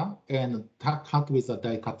layer and cut with a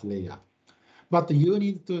die cut layer. But you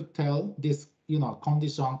need to tell this,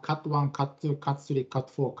 condition cut 1, cut 2, cut 3, cut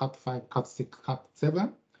 4, cut 5, cut 6, cut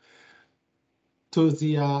 7 to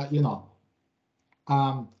the,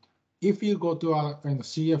 if you go to a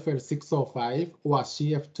CFL 605 or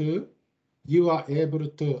CF2, you are able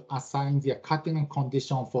to assign the cutting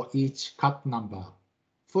condition for each cut number.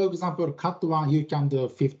 For example, cut 1, you can do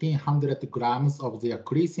 1,500 grams of the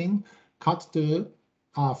creasing, cut 2,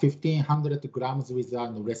 1,500 grams with a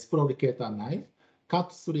reciprocator knife,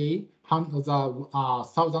 cut 3,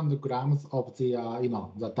 1,000 grams of the,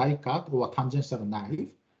 the die cut or tangential knife.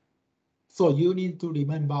 So you need to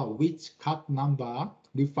remember which cut number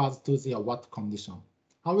refers to the what condition.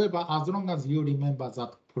 However, as long as you remember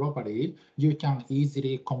that properly, you can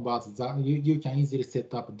easily convert that. You can easily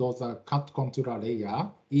set up those cut controller layer,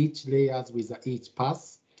 each layers with each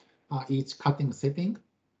pass, each cutting setting,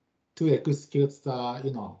 to execute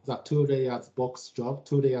the the 2 layers box job,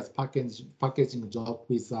 2 layers packaging job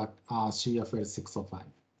with CFL 605.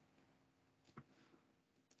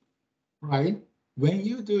 Right? When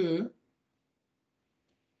you do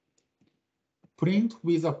print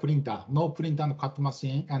with a printer, no print and cut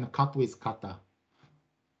machine, and cut with cutter,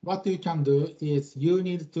 what you can do is you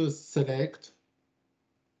need to select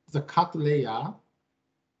the cut layer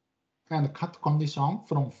and cut condition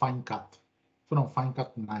from fine cut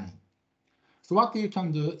 9. So what you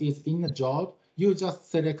can do is in the job, you just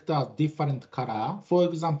select a different color. For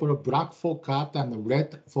example, black for cut and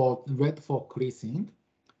red for creasing.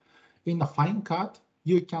 In the fine cut,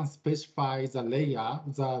 you can specify the layer,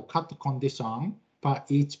 the cut condition per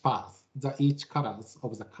each path, each colors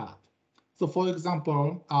of the cut. So for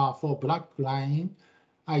example, for black line,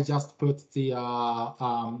 I just put the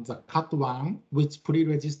cut 1, which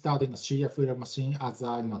pre-registered in the CFL machine as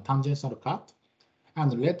a tangential cut,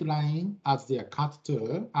 and red line as the cut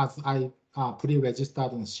 2, as I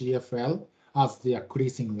pre-registered in CFL as the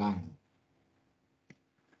creasing line.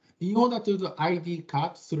 In order to do ID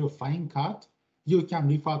cut through fine cut, you can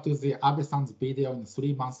refer to the Abe-san's video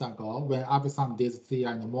 3 months ago, where Abe-san did the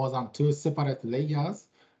more than 2 separate layers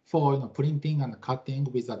for printing and cutting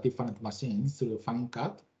with different machines through fine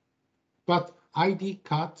cut. But ID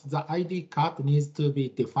cut, the ID cut needs to be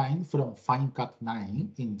defined from fine cut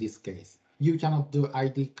 9 in this case. You cannot do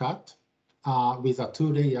ID cut with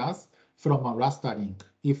 2 layers from a rastering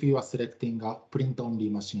if you are selecting a print-only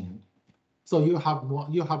machine. So you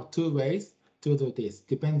have 2 ways to do this.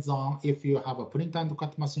 Depends on if you have a print and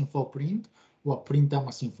cut machine for print or printer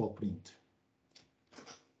machine for print.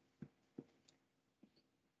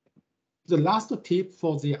 The last tip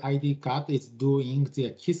for the ID cut is doing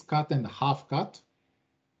the kiss cut and half cut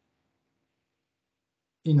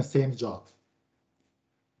in the same job.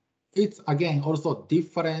 It's again also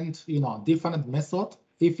different, different method.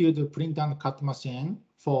 If you do print and cut machine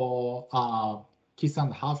for kiss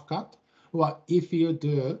and half cut, or if you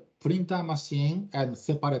do printer machine and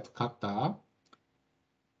separate cutter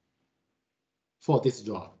for this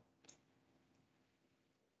job.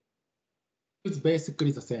 It's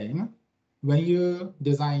basically the same. When you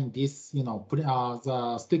design this,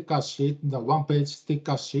 the sticker sheet, the one-page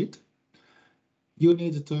sticker sheet, you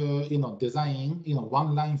need to, design,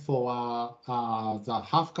 one line for the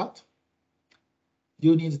half cut.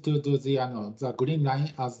 You need to do the green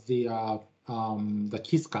line as the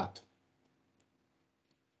kiss cut.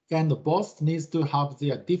 And both needs to have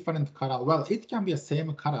the different color. Well, it can be the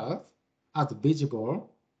same color as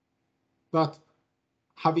visible, but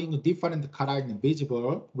having different color in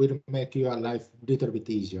visible will make your life a little bit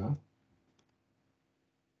easier.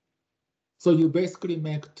 So you basically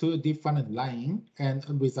make two different lines and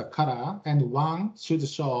with a color, and one should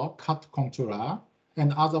show cut contour,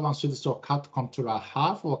 and other one should show cut contour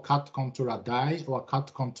half, or cut contour die, or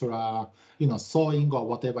cut contour, sewing, or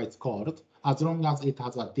whatever it's called, as long as it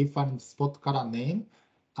has a different spot color name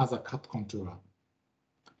as a cut contour.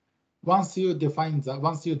 Once you define that,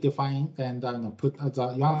 once you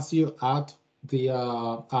add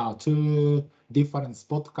the two different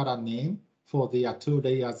spot color name for the 2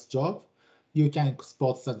 layers job, you can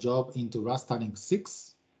export the job into rastering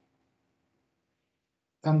 6.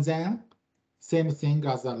 And then same thing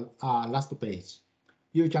as the last page.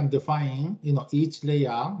 You can define, each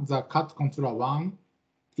layer, the cut contour 1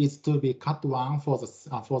 is to be cut 1 for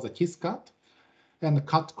the kiss cut, and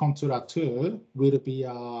cut contour 2 will be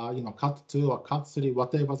cut 2 or cut 3,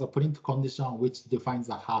 whatever the print condition which defines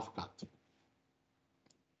a half cut.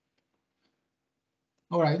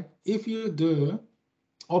 All right, if you do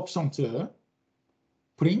option 2,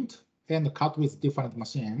 print and cut with different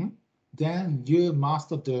machine, then you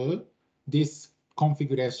must do this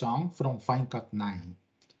configuration from fine cut 9.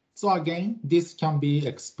 So again, this can be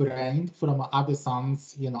explained from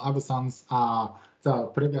Abe-san's, the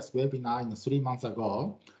previous webinar 3 months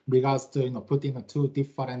ago, regards to putting two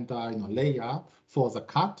different layer for the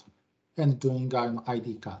cut and doing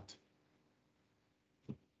ID cut.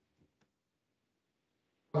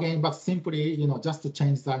 Again, but simply just to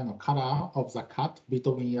change the color of the cut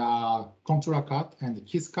between contour cut and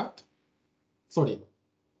kiss cut. Sorry,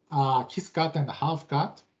 kiss cut and half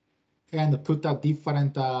cut, and put a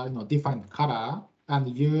different different color,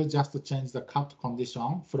 and you just change the cut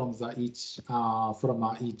condition from each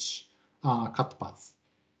cut path.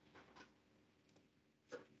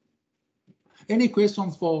 Any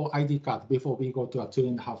questions for ID cut before we go to a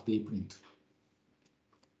 2.5D print?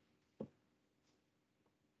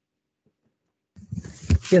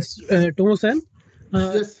 Yes, Tomo-san.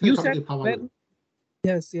 Yes, you said when,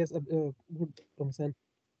 yes, good, Tomo-san.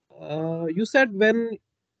 You said when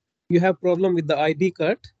you have problem with the ID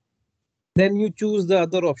cut, then you choose the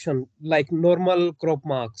other option like normal crop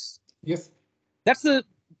marks. Yes. That's a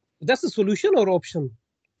solution or option?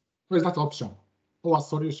 Well, that's option or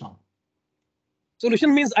solution.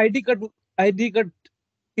 Solution means ID cut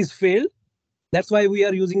is failed. That's why we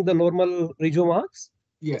are using the normal regio marks.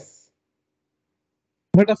 Yes.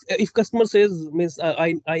 But if customer says, means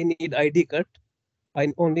I need ID cut,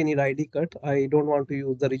 I only need ID cut, I don't want to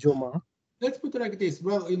use the regio mark. Let's put it like this.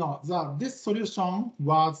 Well, this solution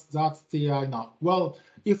was that well,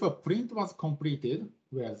 if a print was completed,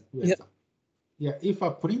 where's yeah. that? Yeah, if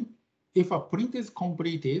a print is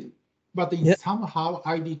completed, but then somehow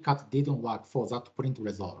ID cut didn't work for that print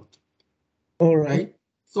result. All right.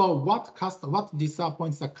 So what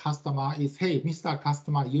disappoints the customer is, hey, Mr.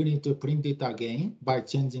 Customer, you need to print it again by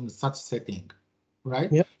changing such setting, right?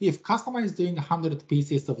 Yep. If customer is doing 100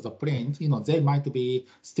 pieces of the print, they might be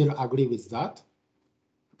still agree with that.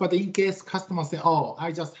 But in case customer say, oh,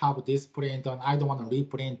 I just have this print and I don't want to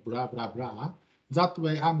reprint, blah, blah, blah. That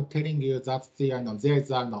way I'm telling you that there's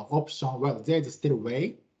an option, well, there's still a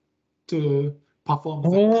way to perform the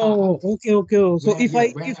cut. Okay. So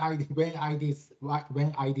when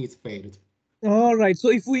ID is failed. All right. So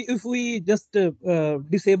if we just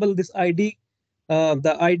disable this ID,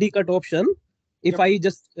 the ID cut option, if I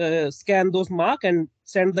just scan those mark and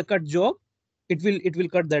send the cut job, it will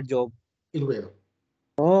cut that job. It will.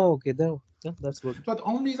 Oh, okay. That's good. But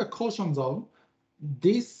only the caution though,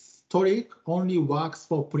 this trick only works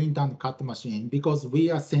for print and cut machine because we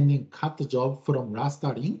are sending cut job from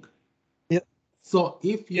rastering. So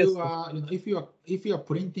if you are if you are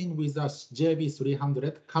printing with a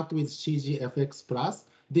JB300 cut with CGFX Plus,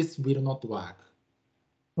 this will not work.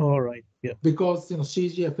 All right. Yeah. Because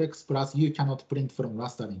CGFX Plus you cannot print from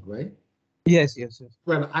rastering, right? Yes.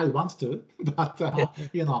 Well, I want to, but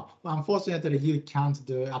unfortunately you can't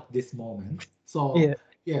do it at this moment. So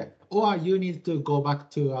or you need to go back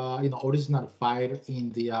to original file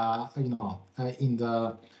in the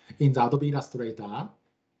in the Adobe Illustrator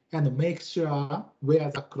and make sure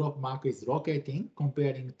where the crop mark is locating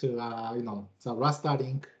comparing to the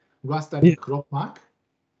rastering crop mark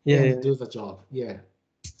and do the job. Yeah,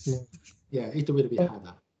 it will be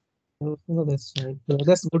harder. No, that's fine.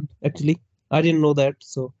 That's good actually. I didn't know that,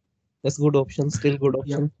 so that's good option. Still good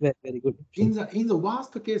option. Very, very good option. In the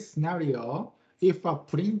worst case scenario, if a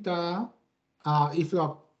printer,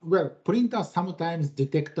 printer sometimes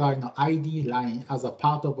detect an ID line as a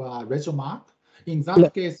part of a region mark. In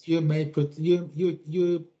that case, you may put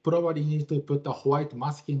you probably need to put a white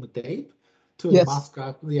masking tape to mask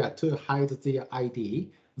up, to hide the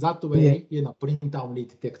ID. That way, printer only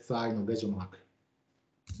detects region mark.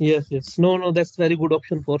 Yes. No, that's very good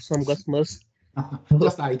option for some customers.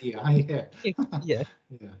 Just idea. Yeah.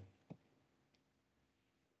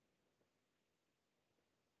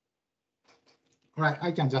 Right,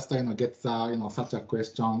 I can just get such a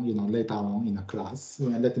question later on in a class.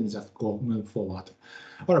 Let me just move forward.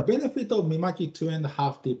 Or benefit of Mimaki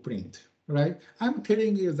 2.5D print, right? I'm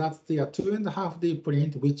telling you that's the 2.5D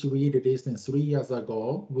print which we released 3 years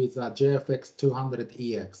ago with JFX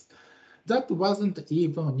 200EX. That wasn't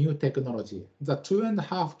even new technology. The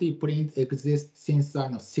 2.5D print exists since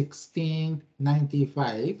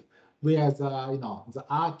 1695, where the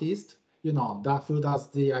artist, that who does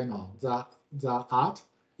the art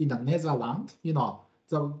in the Netherlands,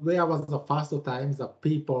 where was the first time the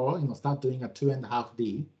people start doing a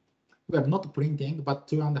 2.5D. Well, not printing, but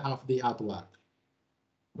 2.5D artwork,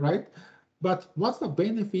 right? But what's the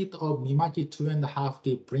benefit of Mimaki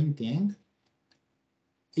 2.5D printing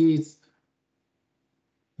is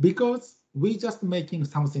because we just making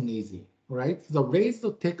something easy, right? The raised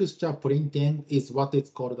texture printing is what is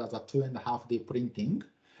called as a 2.5D printing.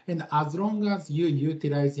 And as long as you're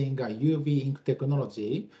utilizing a UV ink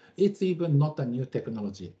technology, it's even not a new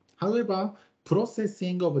technology. However,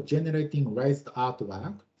 processing of generating raised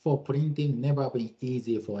artwork for printing never been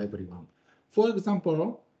easy for everyone. For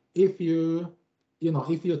example, if you're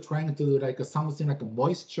trying to do like something like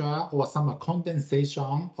moisture or some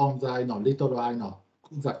condensation on the little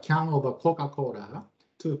the can of a Coca-Cola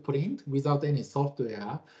to print without any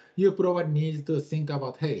software, you probably need to think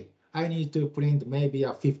about, hey, I need to print maybe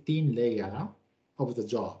a 15 layer of the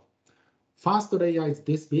job. First layer is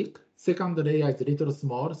this big, second layer is little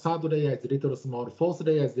small, third layer is little small, fourth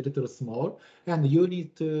layer is little small, and you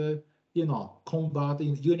need to, convert,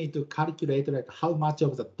 you need to calculate like how much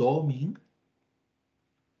of the doming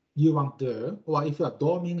you want to, or if your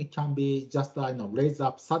doming can be just raise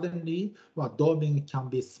up suddenly, or doming can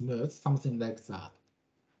be smooth, something like that.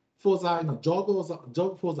 For the job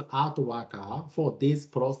for the art worker, for this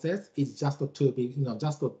process is just too big,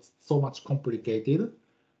 just so much complicated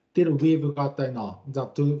till we've got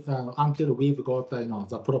until we've got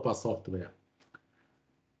the proper software,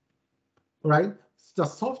 right? The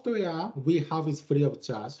software we have is free of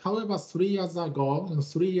charge. However, 3 years ago,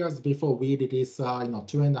 3 years before we released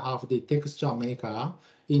 2.5D texture maker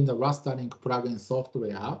in the rastering plugin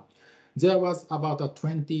software, there was about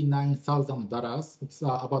 $29,000. It's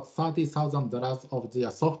about $30,000 of the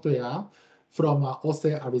software from Ose,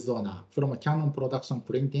 Arizona, from Canon Production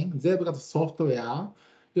Printing. They've got software,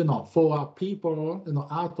 for people,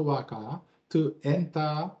 art worker to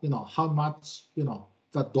enter, how much, the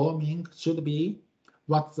doming should be,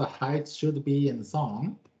 what the height should be, and so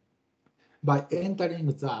on. By entering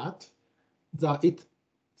that, it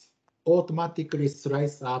automatically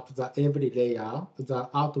slice up every layer, the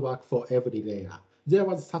artwork for every layer. There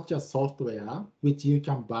was such a software which you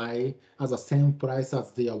can buy as the same price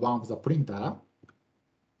as the one of the printer.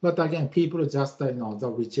 But again, people just they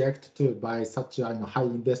reject to buy such a high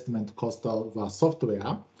investment cost of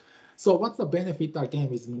software. So what's the benefit again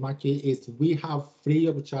with Mimaki is we have free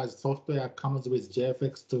of charge software comes with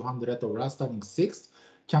JFX 200 or rastering 6,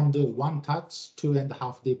 can do one touch,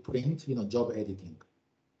 2.5D print, job editing.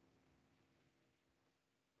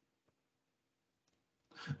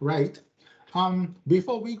 Right.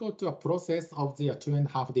 Before we go to a process of the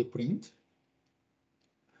 2.5D print,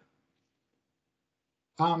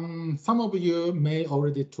 some of you may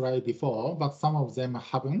already try before, but some of them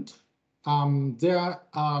haven't. There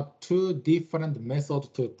are 2 different methods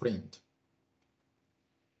to print.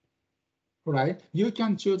 Right. You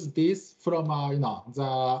can choose this from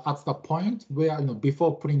at the point where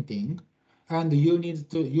before printing, and you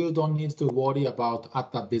don't need to worry about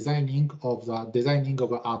at the designing of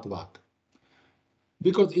artwork,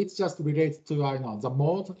 because it just relates to the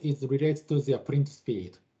mode is related to the print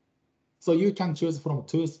speed. So you can choose from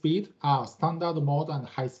 2 speed, standard mode and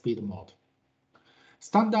high speed mode.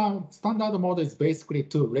 Standard mode is basically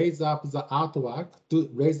to raise up the artwork, to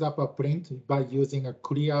raise up a print by using a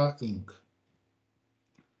clear ink.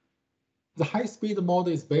 The high-speed mode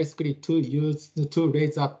is basically to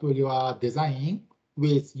raise up your design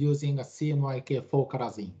with using a CMYK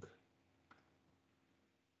 4-color ink.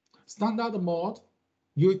 Standard mode,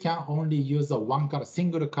 you can only use a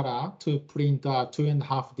single color to print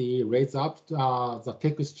 2.5D raise up the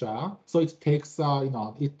texture. So it takes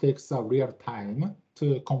a real time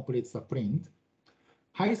to complete the print.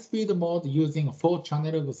 High-speed mode using 4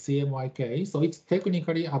 channels of CMYK, so it's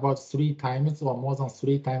technically about 3 times or more than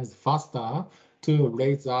 3 times faster to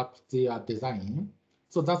raise up the design.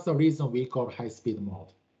 So that's the reason we call high-speed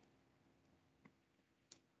mode.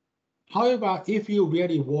 However, if you're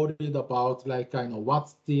really worried about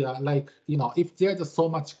what's the if there's so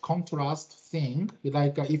much contrast thing,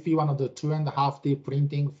 if you want to do 2.5D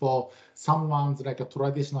printing for someone's a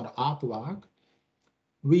traditional artwork,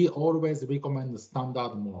 we always recommend the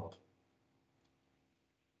standard mode.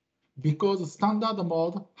 Because standard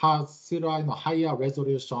mode has still higher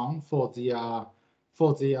resolution for the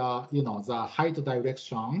height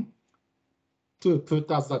direction to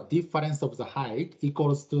put as the difference of the height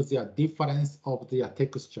equals to the difference of the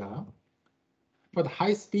texture. But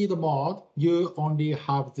high-speed mode, you only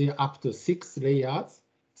have the up to 6 layers,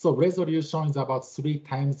 so resolution is about 3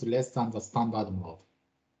 times less than the standard mode.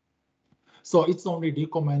 So it's only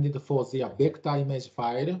recommended for the vector image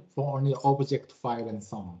file, for only object file and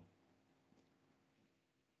so on.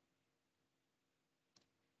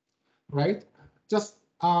 Right? Just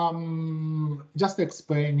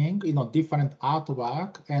explaining, different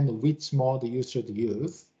artwork and which mode you should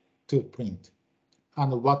use to print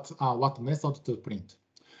and what method to print.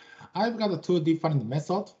 I've got 2 different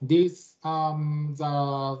methods. This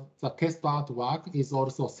the test artwork is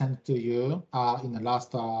also sent to you in the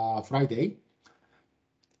last Friday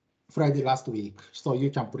last week, so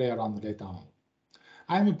you can play around later on.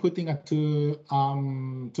 I'm putting a two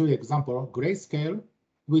example grayscale,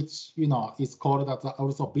 which is called as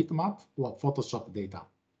also bitmap or Photoshop data.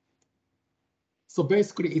 So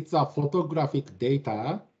basically, it's a photographic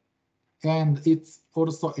data, and it's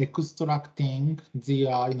also extracting the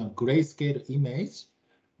grayscale image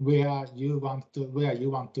where you want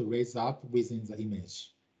to raise up within the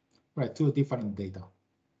image, right? 2 different data.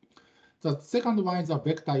 The second one is a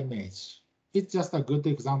vector image. It's just a good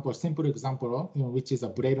example, simple example, which is a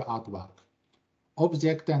Braille artwork,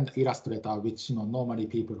 object and illustrator, which normally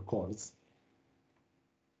people calls.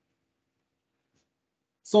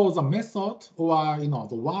 So the method or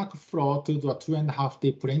the workflow to do a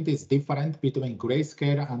 2.5D print is different between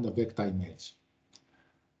grayscale and the vector image.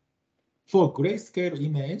 For grayscale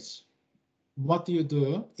image, what you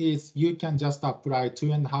do is you can just apply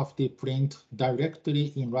 2.5D print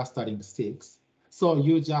directly in rastering 6. So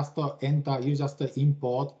you just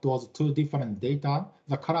import those 2 different data,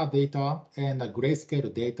 the color data and the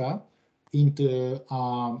grayscale data into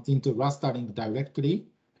rastering directly,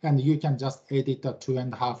 and you can just edit a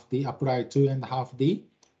 2.5D, apply 2.5D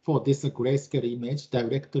for this grayscale image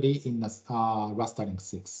directly in the rastering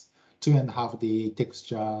 6, 2.5D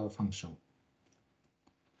texture function.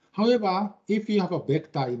 However, if you have a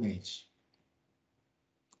vector image,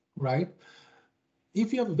 right?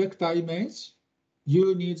 If you have a vector image,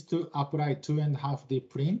 you need to apply 2.5D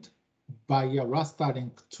print by a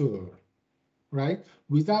rastering tool, right?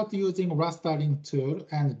 Without using rastering tool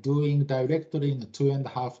and doing directly in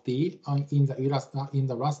 2.5D in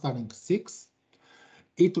the rastering 6,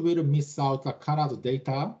 it will miss out the colored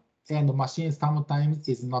data, and the machine sometimes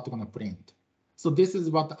is not going to print. So this is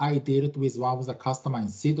what I did with one of the customers in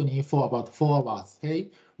Sydney for about 4 hours. Hey,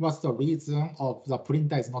 what's the reason of the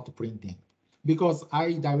printer is not printing? Because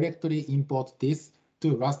I directly import this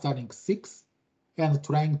to rastering 6 and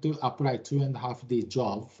trying to apply 2.5D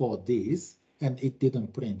job for this, and it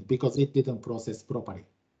didn't print because it didn't process properly.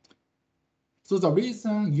 So the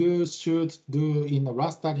reason you should do in the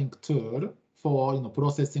rastering tool for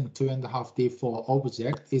processing 2.5D for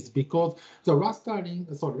object is because the rastering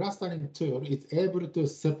tool is able to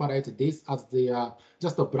separate this as the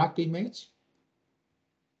just a black image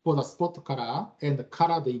for the spot color and the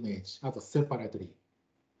colored image as separately.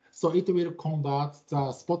 So it will convert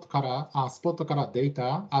the spot color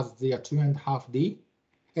data as the 2.5D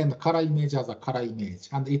and color image as a color image,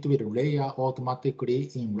 and it will layer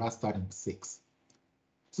automatically in rastering 6.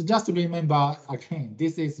 So just remember, again,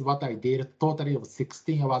 this is what I did, totally of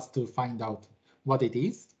 16 hours to find out what it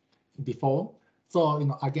is before.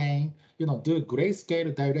 So, again, do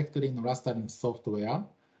grayscale directly in rastering software.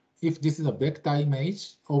 If this is a vector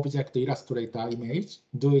image, object illustrator image,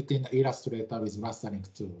 do it in Illustrator with rastering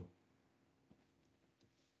tool.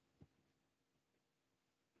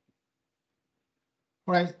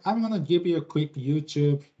 All right, I'm gonna give you a quick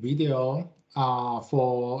YouTube video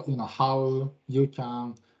for how you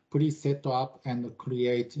can pre-set up and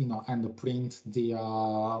create and print the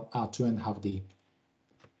 2.5D.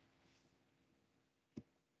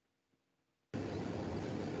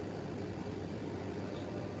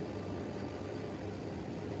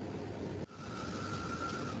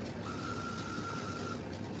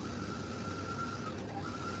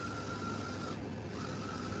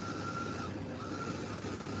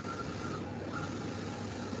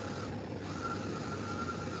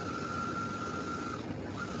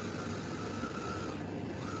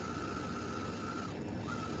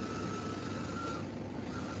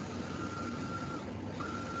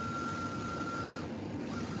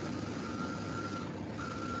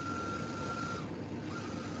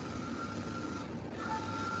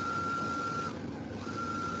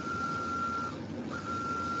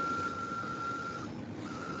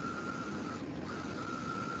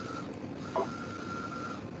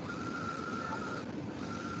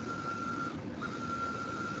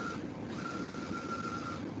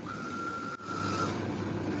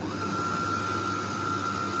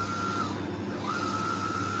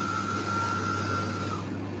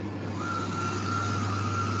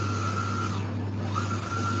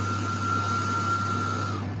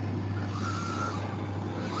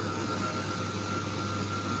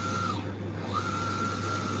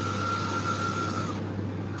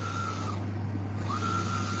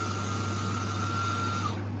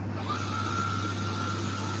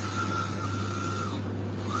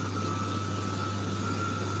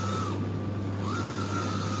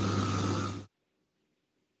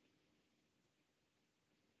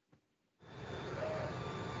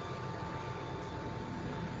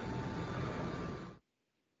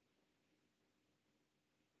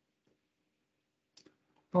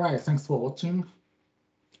 All right, thanks for watching.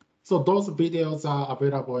 So those videos are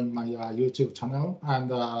available in my YouTube channel and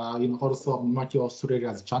also Mimaki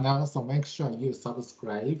Australia's channel. So make sure you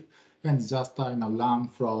subscribe and just learn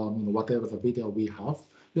from whatever the video we have.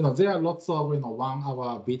 There are lots of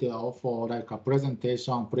 1-hour video for like a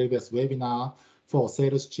presentation, previous webinar for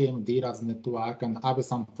sales team, dealers network, and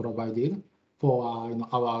Abe-san provided for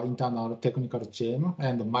our internal technical team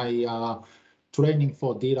and my training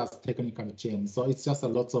for dealers technical team. So it's just a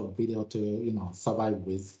lot of video to survive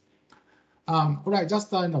with. All right,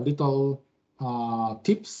 just little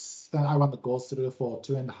tips that I want to go through for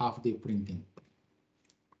 2.5D printing.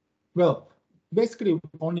 Well, basically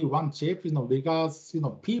only one chip, because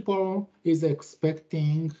people is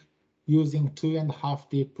expecting using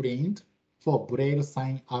 2.5D print for braille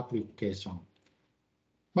sign application.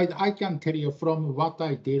 But I can tell you from what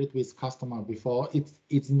I did with customer before,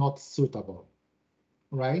 it's not suitable,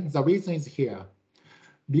 right? The reason is here.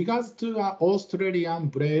 Because to Australian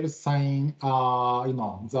braille sign,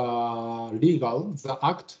 the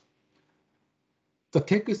act, the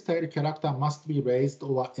textile character must be raised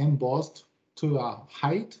or embossed to a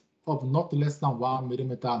height of not less than 1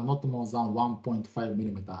 millimeter, not more than 1.5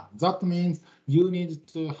 millimeter. That means you need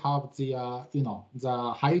to have the,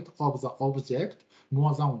 the height of the object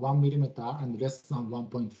more than 1 millimeter and less than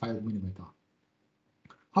 1.5 millimeter.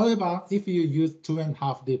 However, if you use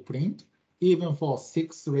 2.5D print, even for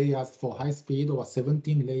 6 layers for high speed or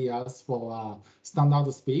 17 layers for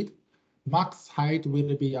standard speed, max height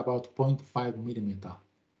will be about 0.5 millimeter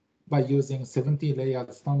by using 70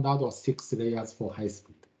 layers standard or 6 layers for high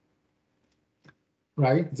speed.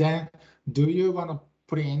 Right? Then, do you want to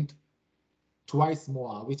print twice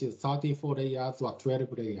more, which is 34 layers or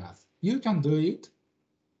 12 layers? You can do it,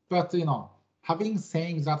 but having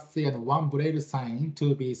saying that the one braille sign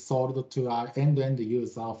to be sold to our end-to-end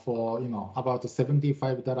user for about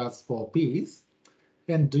 $75 for piece,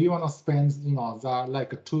 and do you want to spend the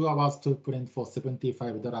like 2 hours to print for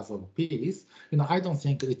 $75 a piece? I don't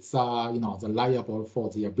think it's reliable for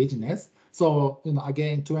the business. So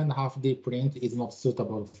again, 2.5D print is not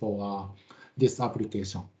suitable for this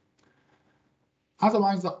application.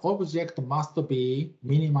 Otherwise, the object must be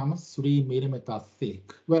minimum 3 millimeters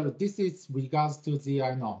thick. Well, this is regards to the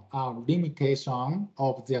limitation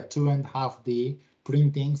of the 2.5D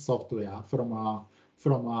printing software from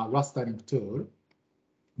a rastering tool.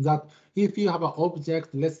 That if you have an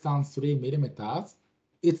object less than 3 millimeters,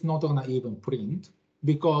 it's not gonna even print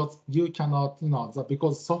because you cannot,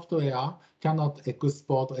 because software cannot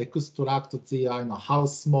export or extract the how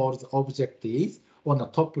small the object is on the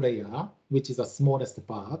top layer, which is the smallest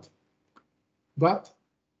part. But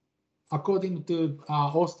according to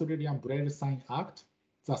Australian Braille Sign Act,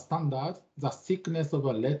 the standard, the thickness of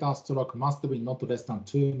a letter stroke must be not less than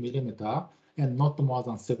 2 millimeter and not more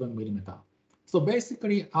than 7 millimeter. So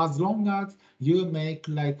basically, as long as you make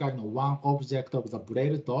like one object of the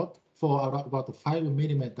braille dot for about 5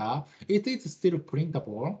 millimeter, it is still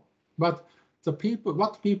printable. But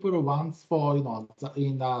what people want for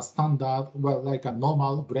in a standard, well, like a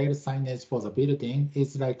normal braille signage for the building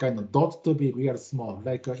is like dot to be real small,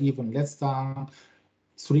 like even less than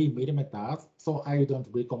 3 millimeters. So I don't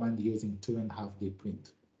recommend using 2.5D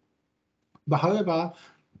print. But however,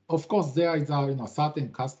 of course, there is a certain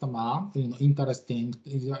customer interesting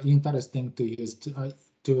to use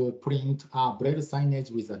to print braille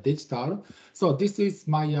signage with a digital. So this is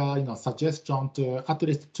my suggestion to at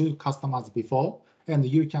least 2 customers before, and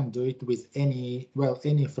you can do it with any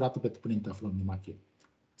flatbed printer from Mimaki.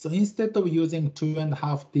 So instead of using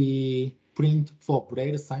 2.5D print for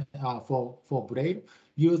braille for braille,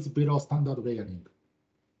 use below standard layering.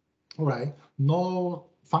 All right, no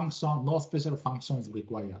special function is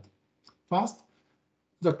required. First,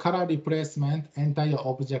 the color replacement entire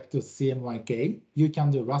object to CMYK. You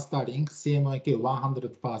can do rastering CMYK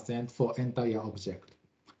 100% for entire object.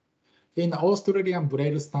 In Australian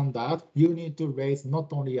Braille standard, you need to raise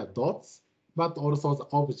not only a dots, but also the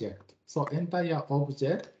object. So entire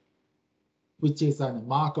object, which is a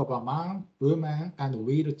mark of a man, woman, and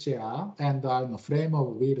wheelchair, and a frame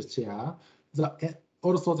of wheelchair,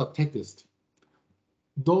 also the text.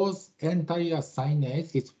 Those entire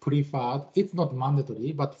signage is preferred. It's not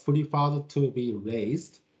mandatory, but preferred to be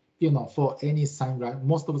raised. For any sign writer,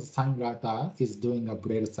 most of the sign writer is doing a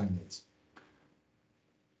braille signage.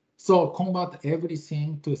 So convert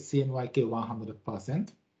everything to CMYK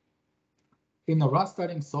 100%. In the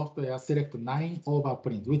rastering software, select 9 over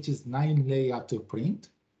print, which is 9 layer to print.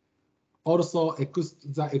 Also,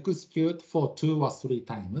 execute for 2 or 3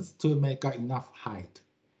 times to make enough height.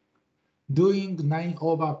 Doing 9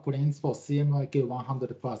 over prints for CMYK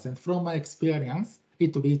 100%, from my experience,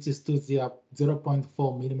 it reaches to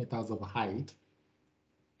 0.4 millimeters of height.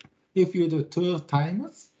 If you do 2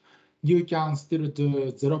 times, you can still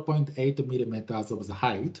do 0.8 millimeters of the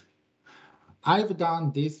height. I've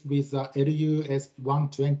done this with LUS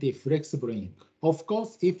 120 flexible ink. Of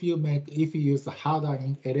course, if you use the harder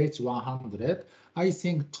ink LH100, I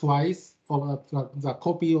think twice of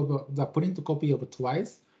the print copy of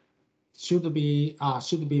twice should be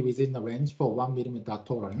within the range for 1 millimeter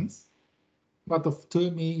tolerance. But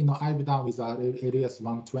to me, I've done with LUS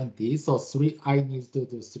 120, so I need to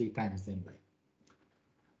do 3 times anyway.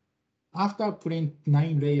 After print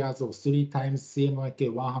 9 layers of 3 times CMYK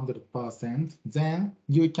 100%, then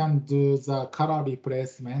you can do the color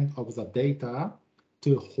replacement of the data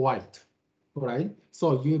to white, right?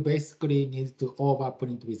 So you basically need to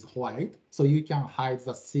overprint with white, so you can hide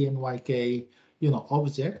the CMYK,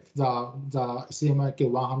 object, the CMYK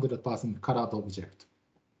 100% colored object.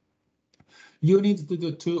 You need to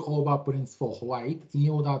do 2 overprints for white in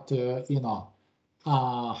order to,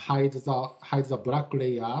 hide the black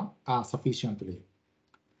layer sufficiently.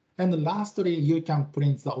 And lastly, you can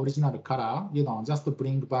print the original color, just to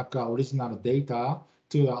bring back original data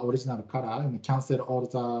to original color and cancel all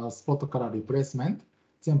the spot color replacement,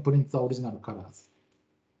 then print the original colors.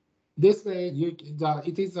 This way,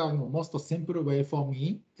 it is the most simple way for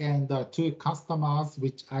me, and 2 customers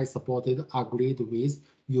which I supported agreed with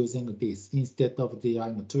using this instead of the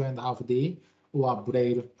 2.5D or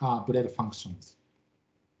braille functions.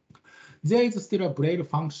 There is still a braille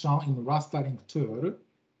function in rastering tool,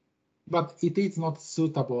 but it is not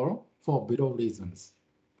suitable for below reasons.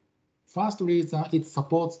 First reason, it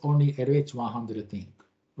supports only LH100 ink,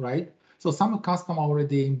 right? So some customer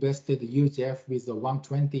already invested UGF with the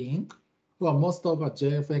 120 ink, well, most of a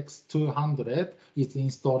JFX 200 is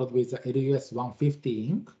installed with the LUS 150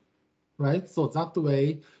 ink, right? So that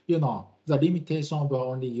way, the limitation of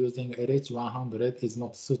only using LH100 is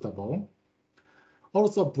not suitable.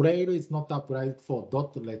 Also, Braille is not applied for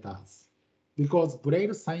dot letters because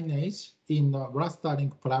Braille signage in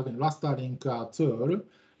rastering plugin, rastering tool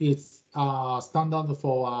is standard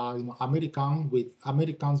for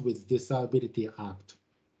Americans with Disability Act.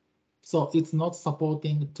 So it's not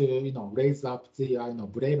supporting to raise up the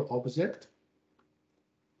Braille object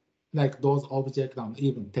like those objects and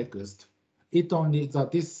even text.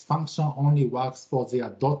 This function only works for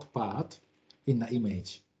the dot part in the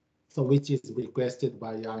image. So which is requested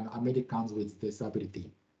by Americans with disability.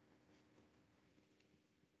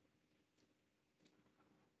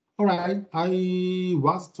 All right, I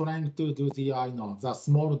was trying to do the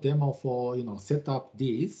small demo for set up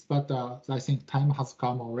this, but I think time has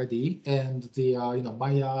come already, and the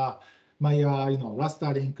my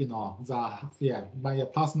rastering my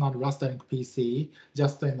personal rastering PC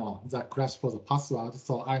just the crash for the password,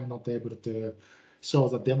 so I'm not able to show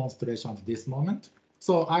the demonstration at this moment.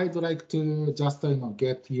 So I'd like to just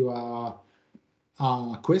get your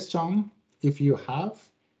question if you have,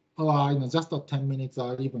 or just 10 minutes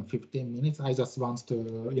or even 15 minutes. I just want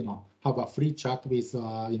to have a free chat with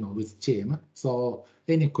with team. So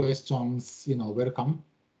any questions, welcome.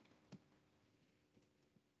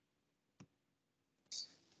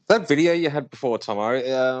 That video you had before,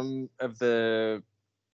 Tomo, of the